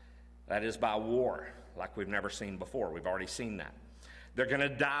 That is by war, like we've never seen before. We've already seen that. They're going to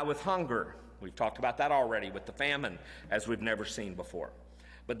die with hunger. We've talked about that already, with the famine, as we've never seen before.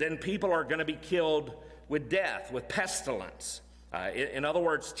 But then people are going to be killed with death, with pestilence. In other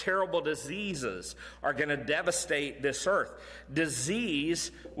words, terrible diseases are going to devastate this earth. Disease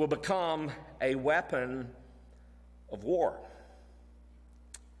will become a weapon of war.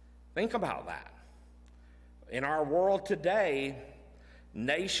 Think about that. In our world today,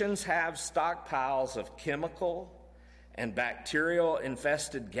 nations have stockpiles of chemical and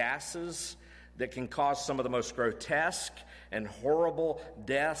bacterial-infested gases that can cause some of the most grotesque and horrible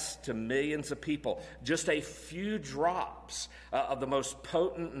deaths to millions of people. Just a few drops of the most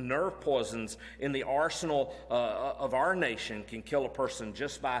potent nerve poisons in the arsenal of our nation can kill a person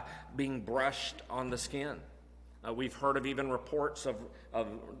just by being brushed on the skin. We've heard of even reports of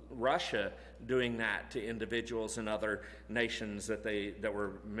Russia doing that to individuals in other nations that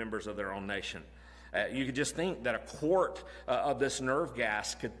were members of their own nation. You could just think that a quart of this nerve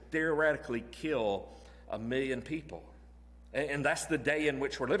gas could theoretically kill 1 million people. And that's the day in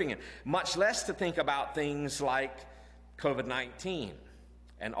which we're living in. Much less to think about things like COVID-19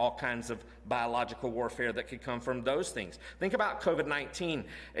 and all kinds of biological warfare that could come from those things. Think about COVID-19.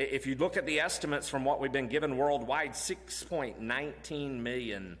 If you look at the estimates from what we've been given worldwide, 6.19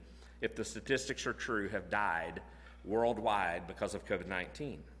 million, if the statistics are true, have died worldwide because of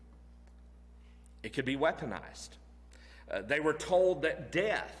COVID-19. It could be weaponized. They were told that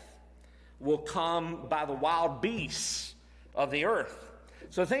death will come by the wild beasts of the earth.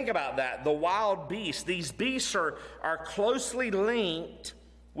 So think about that. The wild beasts. These beasts are closely linked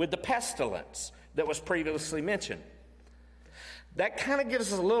with the pestilence that was previously mentioned. That kind of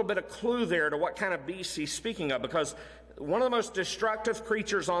gives us a little bit of clue there to what kind of beasts he's speaking of, because one of the most destructive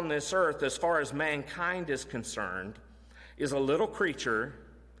creatures on this earth, as far as mankind is concerned, is a little creature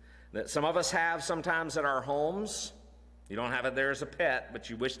that some of us have sometimes at our homes. You don't have it there as a pet, but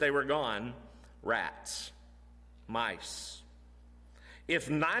you wish they were gone. Rats, mice. If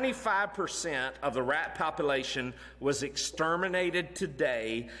 95% of the rat population was exterminated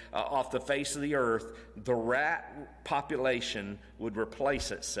today off the face of the earth, the rat population would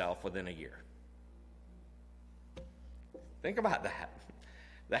replace itself within a year. Think about that.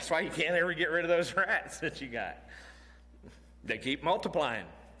 That's why you can't ever get rid of those rats that you got. They keep multiplying.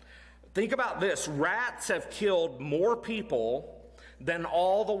 Think about this. Rats have killed more people than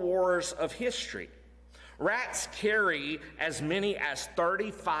all the wars of history. Rats carry as many as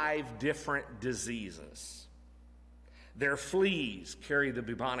 35 different diseases. Their fleas carry the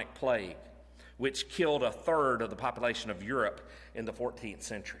bubonic plague, which killed a third of the population of Europe in the 14th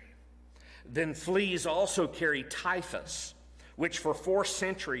century. Then fleas also carry typhus, which for 4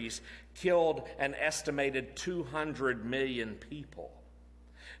 centuries killed an estimated 200 million people.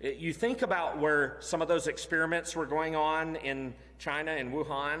 You think about where some of those experiments were going on in China, in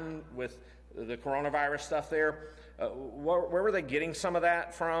Wuhan, with the coronavirus stuff there. Where were they getting some of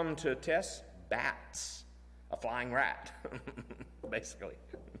that from to test? Bats, a flying rat, basically.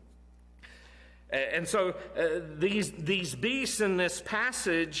 And so these beasts in this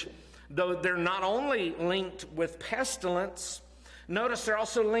passage, though they're not only linked with pestilence, notice they're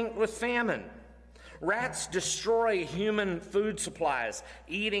also linked with famine. Rats destroy human food supplies,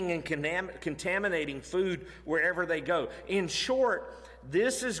 eating and contaminating food wherever they go. In short,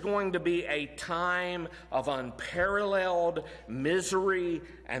 this is going to be a time of unparalleled misery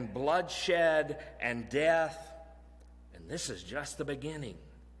and bloodshed and death. And this is just the beginning.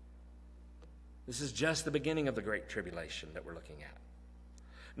 This is just the beginning of the Great Tribulation that we're looking at.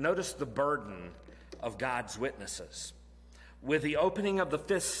 Notice the burden of God's witnesses. With the opening of the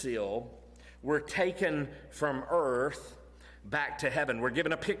 5th seal, we're taken from earth back to heaven. We're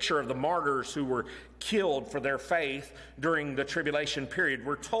given a picture of the martyrs who were killed for their faith during the tribulation period.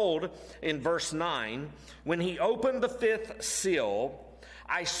 We're told in verse 9, when he opened the 5th seal,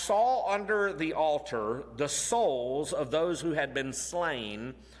 I saw under the altar the souls of those who had been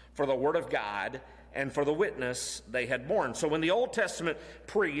slain for the word of God and for the witness they had borne. So when the Old Testament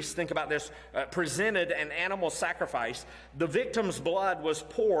priests, think about this, presented an animal sacrifice, the victim's blood was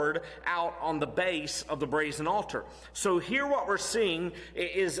poured out on the base of the brazen altar. So here what we're seeing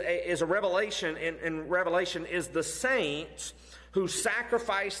is a revelation, in Revelation, is the saints who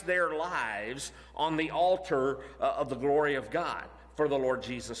sacrificed their lives on the altar of the glory of God for the Lord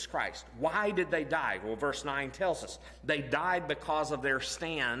Jesus Christ. Why did they die? Well, verse 9 tells us. They died because of their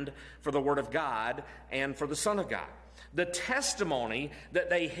stand for the Word of God and for the Son of God. The testimony that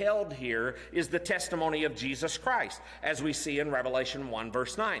they held here is the testimony of Jesus Christ, as we see in Revelation 1,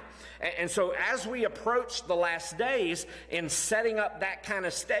 verse 9. And so as we approach the last days in setting up that kind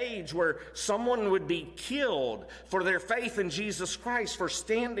of stage where someone would be killed for their faith in Jesus Christ, for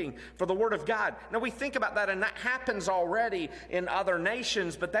standing for the Word of God. Now we think about that, and that happens already in other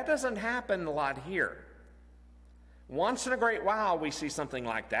nations, but that doesn't happen a lot here. Once in a great while we see something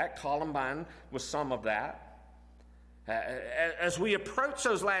like that. Columbine was some of that. As we approach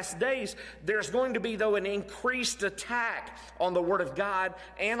those last days, there's going to be, though, an increased attack on the Word of God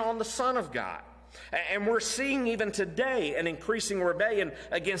and on the Son of God. And we're seeing even today an increasing rebellion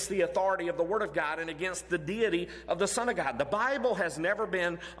against the authority of the Word of God and against the deity of the Son of God. The Bible has never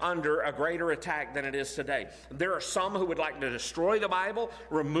been under a greater attack than it is today. There are some who would like to destroy the Bible,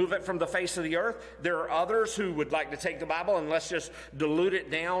 remove it from the face of the earth. There are others who would like to take the Bible and let's just dilute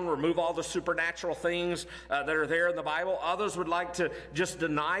it down, remove all the supernatural things that are there in the Bible. Others would like to just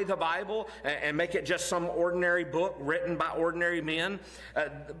deny the Bible and make it just some ordinary book written by ordinary men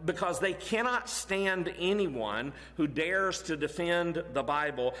because they cannot stand anyone who dares to defend the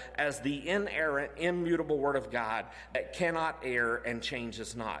Bible as the inerrant, immutable Word of God that cannot err and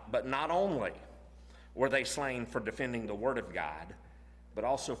changes not. But not only were they slain for defending the Word of God, but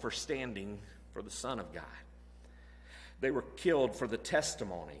also for standing for the Son of God. They were killed for the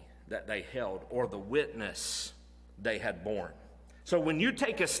testimony that they held, or the witness they had borne. So when you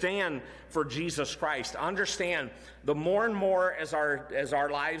take a stand for Jesus Christ, understand the more and more as our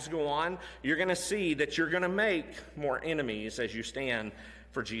lives go on, you're going to see that you're going to make more enemies as you stand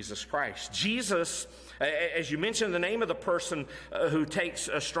for Jesus Christ. Jesus, as you mentioned the name of the person who takes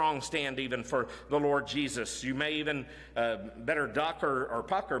a strong stand even for the Lord Jesus. You may even better duck or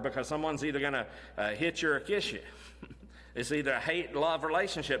pucker, because someone's either going to hit you or kiss you. It's either a hate-love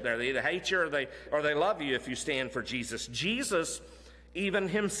relationship there. They either hate you or they love you if you stand for Jesus. Jesus, even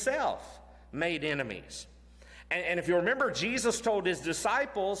himself, made enemies. And if you remember, Jesus told his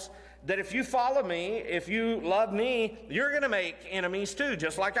disciples that if you follow me, if you love me, you're going to make enemies too,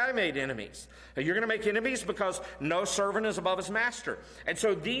 just like I made enemies. You're going to make enemies because no servant is above his master. And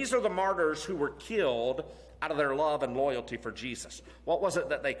so these are the martyrs who were killed out of their love and loyalty for Jesus. What was it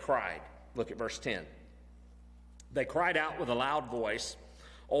that they cried? Look at verse 10. They cried out with a loud voice,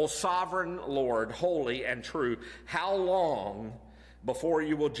 "O sovereign Lord, holy and true, how long before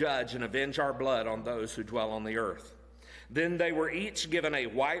you will judge and avenge our blood on those who dwell on the earth?" Then they were each given a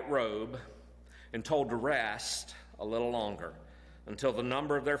white robe and told to rest a little longer until the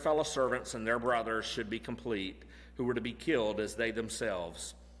number of their fellow servants and their brothers should be complete, who were to be killed as they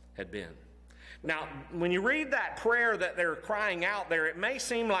themselves had been. Now, when you read that prayer that they're crying out there, it may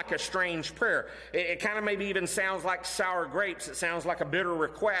seem like a strange prayer. It kind of maybe even sounds like sour grapes. It sounds like a bitter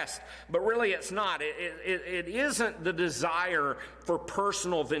request, but really it's not. It isn't the desire for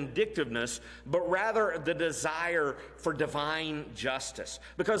personal vindictiveness, but rather the desire for divine justice.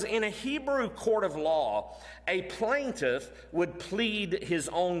 Because in a Hebrew court of law, a plaintiff would plead his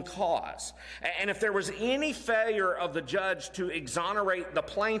own cause. And if there was any failure of the judge to exonerate the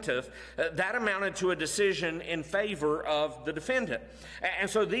plaintiff, that amounted to a decision in favor of the defendant. And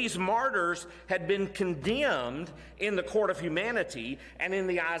so these martyrs had been condemned in the court of humanity and in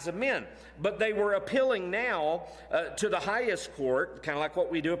the eyes of men. But they were appealing now to the highest court, kind of like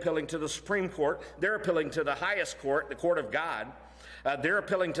what we do, appealing to the Supreme Court. They're appealing to the highest court, the court of God. They're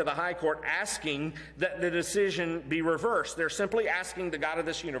appealing to the high court, asking that the decision be reversed. They're simply asking the God of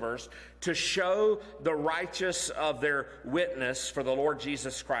this universe to show the righteous of their witness for the Lord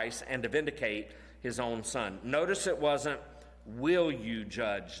Jesus Christ and to vindicate his own Son. Notice it wasn't, "Will you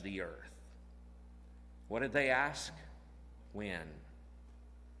judge the earth?" What did they ask? When?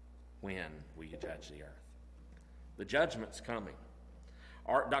 When will you judge the earth? The judgment's coming.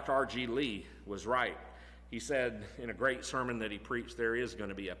 Dr. R.G. Lee was right. He said in a great sermon that he preached, there is going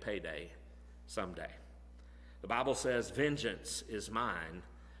to be a payday someday. The Bible says, "Vengeance is mine,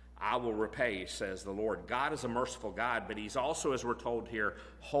 I will repay," says the Lord. God is a merciful God, but he's also, as we're told here,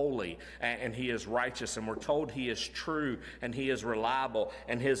 holy, and he is righteous, and we're told he is true, and he is reliable,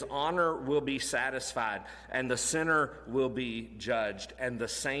 and his honor will be satisfied, and the sinner will be judged, and the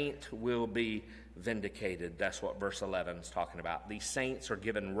saint will be vindicated. That's what verse 11 is talking about. These saints are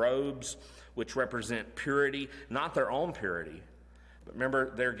given robes which represent purity, not their own purity. But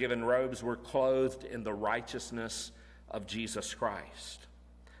remember, they're given robes, were clothed in the righteousness of Jesus Christ.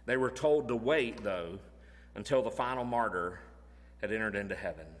 They were told to wait, though, until the final martyr had entered into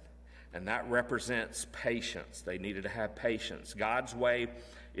heaven. And that represents patience. They needed to have patience. God's way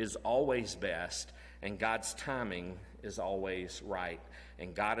is always best, and God's timing is always right.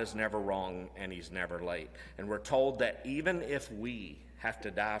 And God is never wrong, and he's never late. And we're told that even if we have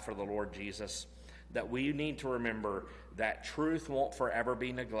to die for the Lord Jesus, that we need to remember that truth won't forever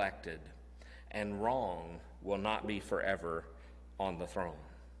be neglected, and wrong will not be forever on the throne.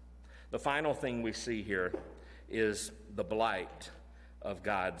 The final thing we see here is the blight of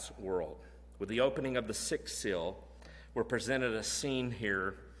God's world. With the opening of the sixth seal, we're presented a scene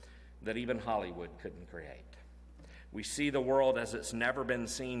here that even Hollywood couldn't create. We see the world as it's never been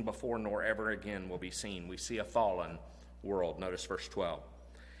seen before, nor ever again will be seen. We see a fallen world. Notice verse 12.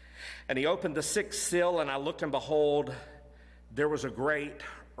 "And he opened the sixth seal, and I looked, and behold, there was a great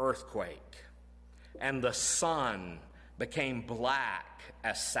earthquake, and the sun became black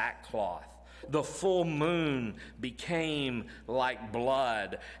as sackcloth. The full moon became like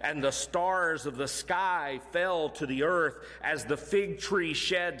blood, and the stars of the sky fell to the earth as the fig tree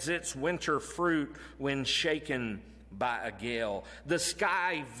sheds its winter fruit when shaken by a gale. The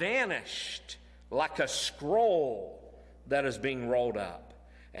sky vanished like a scroll that is being rolled up,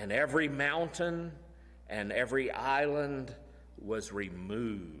 and every mountain and every island was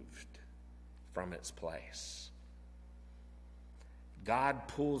removed from its place. God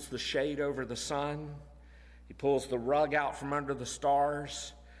pulls the shade over the sun. He pulls the rug out from under the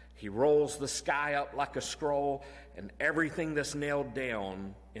stars. He rolls the sky up like a scroll, and everything that's nailed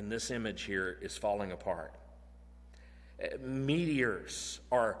down in this image here is falling apart. Meteors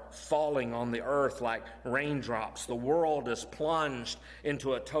are falling on the earth like raindrops. The world is plunged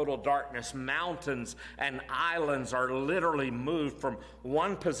into a total darkness. Mountains and islands are literally moved from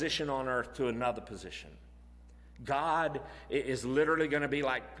one position on earth to another position. God is literally going to be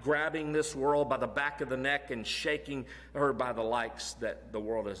like grabbing this world by the back of the neck and shaking her by the likes that the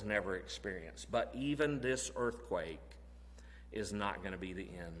world has never experienced. But even this earthquake is not going to be the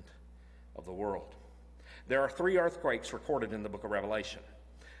end of the world. There are 3 earthquakes recorded in the book of Revelation.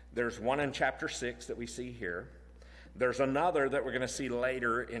 There's one in chapter 6 that we see here. There's another that we're going to see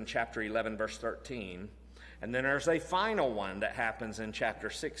later in chapter 11, verse 13. And then there's a final one that happens in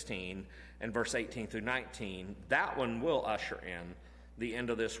chapter 16 and verse 18 through 19. That one will usher in the end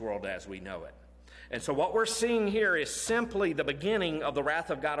of this world as we know it. And so what we're seeing here is simply the beginning of the wrath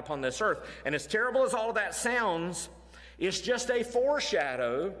of God upon this earth. And as terrible as all of that sounds, it's just a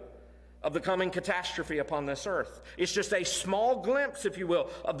foreshadow of the coming catastrophe upon this earth. It's just a small glimpse, if you will,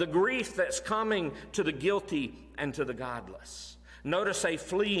 of the grief that's coming to the guilty and to the godless. Notice a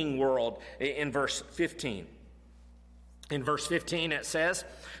fleeing world in verse 15. In verse 15 it says,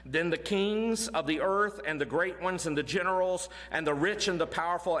 "Then the kings of the earth and the great ones and the generals and the rich and the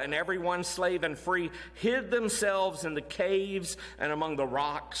powerful and everyone slave and free hid themselves in the caves and among the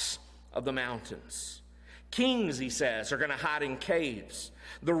rocks of the mountains." Kings, he says, are going to hide in caves.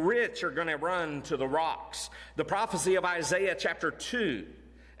 The rich are going to run to the rocks. The prophecy of Isaiah chapter 2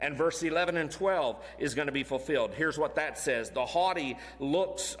 and verse 11 and 12 is going to be fulfilled. Here's what that says. "The haughty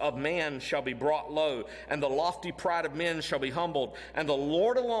looks of man shall be brought low, and the lofty pride of men shall be humbled, and the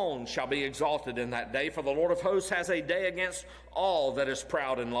Lord alone shall be exalted in that day. For the Lord of hosts has a day against all that is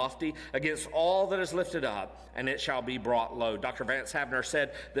proud and lofty, against all that is lifted up, and it shall be brought low." Dr. Vance Havner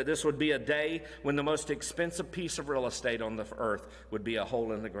said that this would be a day when the most expensive piece of real estate on the earth would be a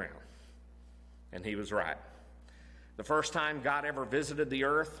hole in the ground. And he was right. The first time God ever visited the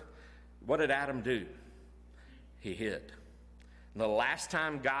earth, what did Adam do? He hid. The last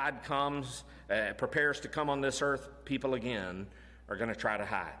time God prepares to come on this earth, people again are going to try to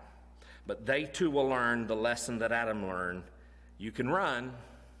hide. But they too will learn the lesson that Adam learned. You can run,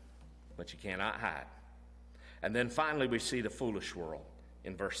 but you cannot hide. And then finally we see the foolish world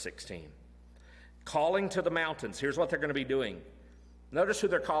in verse 16. Calling to the mountains. Here's what they're going to be doing. Notice who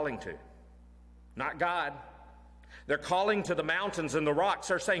they're calling to. Not God. They're calling to the mountains and the rocks.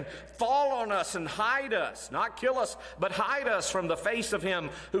 They're saying, "Fall on us and hide us." Not kill us, but hide us from the face of him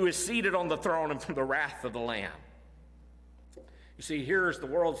who is seated on the throne and from the wrath of the Lamb. You see, here's the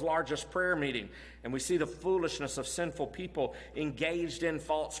world's largest prayer meeting, and we see the foolishness of sinful people engaged in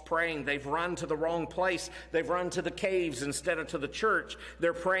false praying. They've run to the wrong place. They've run to the caves instead of to the church.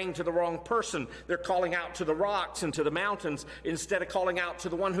 They're praying to the wrong person. They're calling out to the rocks and to the mountains instead of calling out to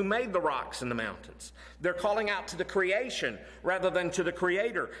the one who made the rocks and the mountains. They're calling out to the creation rather than to the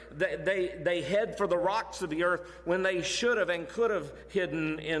Creator. They head for the rocks of the earth when they should have and could have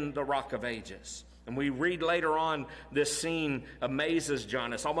hidden in the Rock of Ages. And we read later on, this scene amazes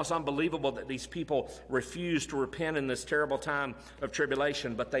John. It's almost unbelievable that these people refuse to repent in this terrible time of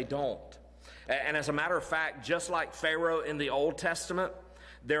tribulation, but they don't. And as a matter of fact, just like Pharaoh in the Old Testament,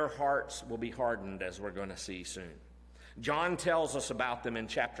 their hearts will be hardened, as we're going to see soon. John tells us about them in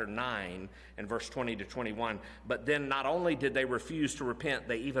chapter 9 and verse 20 to 21. But then not only did they refuse to repent,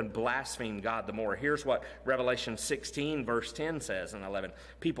 they even blasphemed God the more. Here's what Revelation 16 verse 10 says and 11.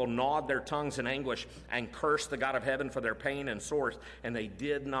 "People gnawed their tongues in anguish and cursed the God of heaven for their pain and sores, and they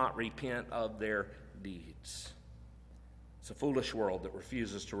did not repent of their deeds." It's a foolish world that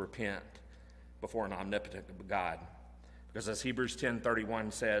refuses to repent before an omnipotent God. Because as Hebrews 10:31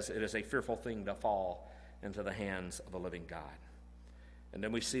 says, it is a fearful thing to fall into the hands of a living God. And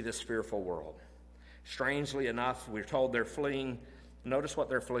then we see this fearful world. Strangely enough, we're told they're fleeing. Notice what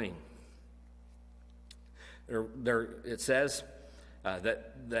they're fleeing. It says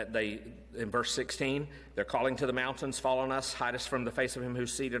that they, in verse 16, they're calling to the mountains, "Fall on us, hide us from the face of him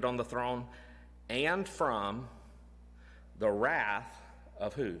who's seated on the throne, and from the wrath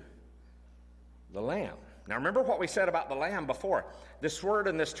of" who? The Lamb. Now remember what we said about the lamb before. This word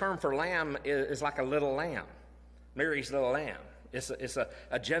and this term for lamb is like a little lamb. Mary's little lamb. It's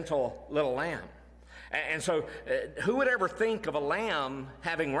a gentle little lamb. And so who would ever think of a lamb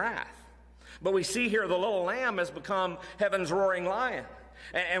having wrath? But we see here the little lamb has become heaven's roaring lion.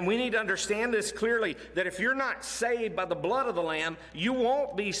 And we need to understand this clearly, that if you're not saved by the blood of the Lamb, you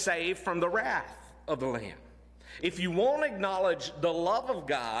won't be saved from the wrath of the Lamb. If you won't acknowledge the love of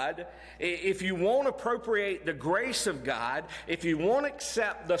God, if you won't appropriate the grace of God, if you won't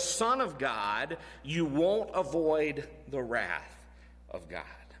accept the Son of God, you won't avoid the wrath of God.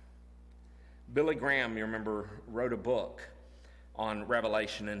 Billy Graham, you remember, wrote a book on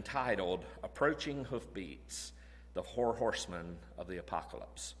Revelation entitled Approaching Hoofbeats, the Four Horsemen of the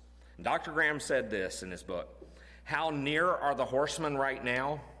Apocalypse. And Dr. Graham said this in his book: "How near are the horsemen right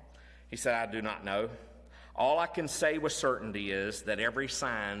now?" He said, "I do not know. All I can say with certainty is that every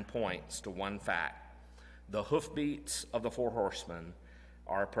sign points to one fact. The hoofbeats of the four horsemen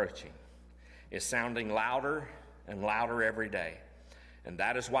are approaching. It's sounding louder and louder every day. And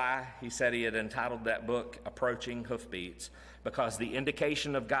that is why he said he had entitled that book Approaching Hoofbeats, because the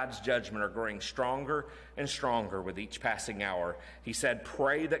indication of God's judgment are growing stronger and stronger with each passing hour. He said,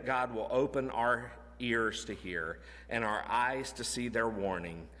 pray that God will open our ears to hear and our eyes to see their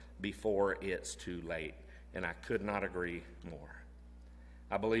warning before it's too late." And I could not agree more.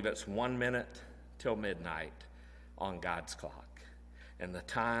 I believe it's 1 minute till midnight on God's clock, and the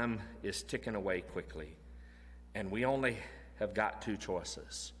time is ticking away quickly, and we only have got two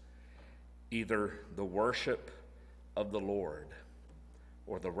choices: either the worship of the Lord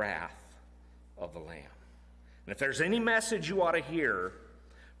or the wrath of the Lamb. And if there's any message you ought to hear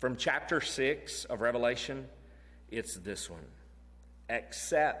from chapter 6 of Revelation, it's this one: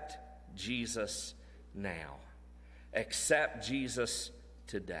 accept Jesus now. Accept Jesus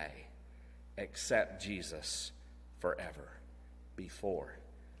today. Accept Jesus forever before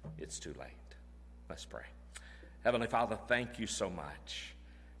it's too late. Let's pray. Heavenly Father, thank you so much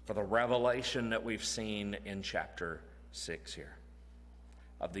for the revelation that we've seen in chapter 6 here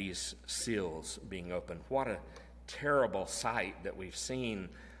of these seals being opened. What a terrible sight that we've seen.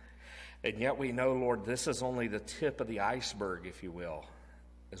 And yet we know, Lord, this is only the tip of the iceberg, if you will,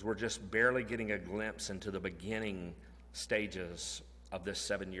 as we're just barely getting a glimpse into the beginning stages of this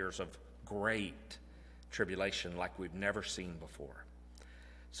 7 years of great tribulation like we've never seen before.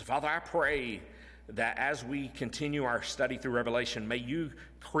 So, Father, I pray that as we continue our study through Revelation, may you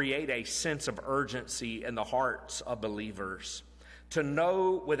create a sense of urgency in the hearts of believers to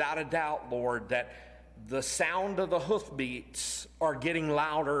know without a doubt, Lord, that the sound of the hoofbeats are getting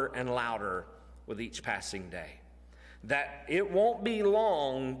louder and louder with each passing day. That it won't be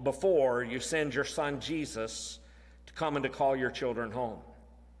long before you send your son Jesus to come and to call your children home.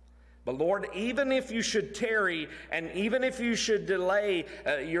 But Lord, even if you should tarry and even if you should delay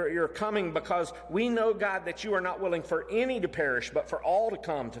your coming, because we know, God, that you are not willing for any to perish, but for all to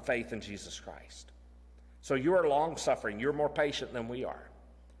come to faith in Jesus Christ. So you are long-suffering. You're more patient than we are.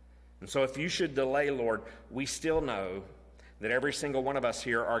 And so if you should delay, Lord, we still know that every single one of us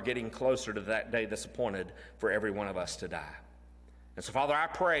here are getting closer to that day that's appointed for every one of us to die. And so, Father, I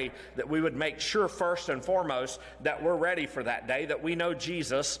pray that we would make sure first and foremost that we're ready for that day, that we know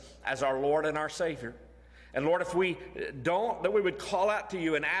Jesus as our Lord and our Savior. And Lord, if we don't, that we would call out to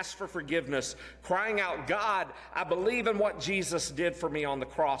you and ask for forgiveness, crying out, God, I believe in what Jesus did for me on the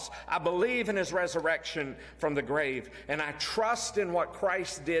cross. I believe in his resurrection from the grave, and I trust in what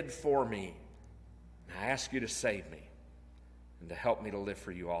Christ did for me. And I ask you to save me and to help me to live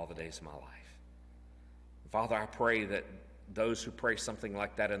for you all the days of my life. Father, I pray that those who pray something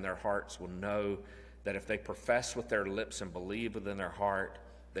like that in their hearts will know that if they profess with their lips and believe within their heart,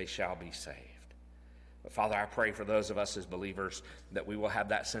 they shall be saved. But Father, I pray for those of us as believers that we will have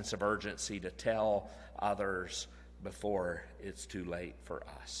that sense of urgency to tell others before it's too late for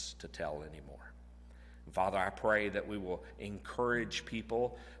us to tell anymore. Father, I pray that we will encourage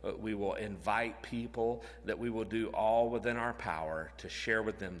people, we will invite people, that we will do all within our power to share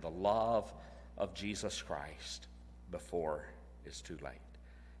with them the love of Jesus Christ before it's too late.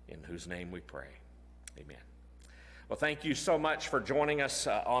 In whose name we pray. Amen. Well, thank you so much for joining us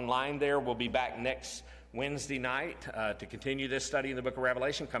online there. We'll be back next Wednesday night to continue this study in the book of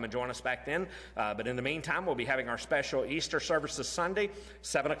Revelation. Come and join us back then. But in the meantime, we'll be having our special Easter service this Sunday,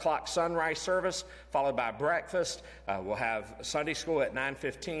 7 o'clock sunrise service, followed by breakfast. We'll have Sunday school at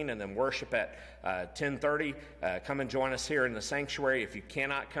 9:15 and then worship at 10:30. Come and join us here in the sanctuary. If you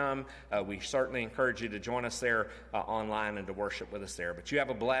cannot come, we certainly encourage you to join us there online and to worship with us there. But you have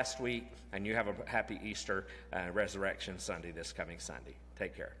a blessed week, and you have a happy Easter Resurrection Sunday this coming Sunday.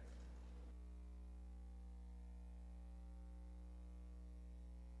 Take care.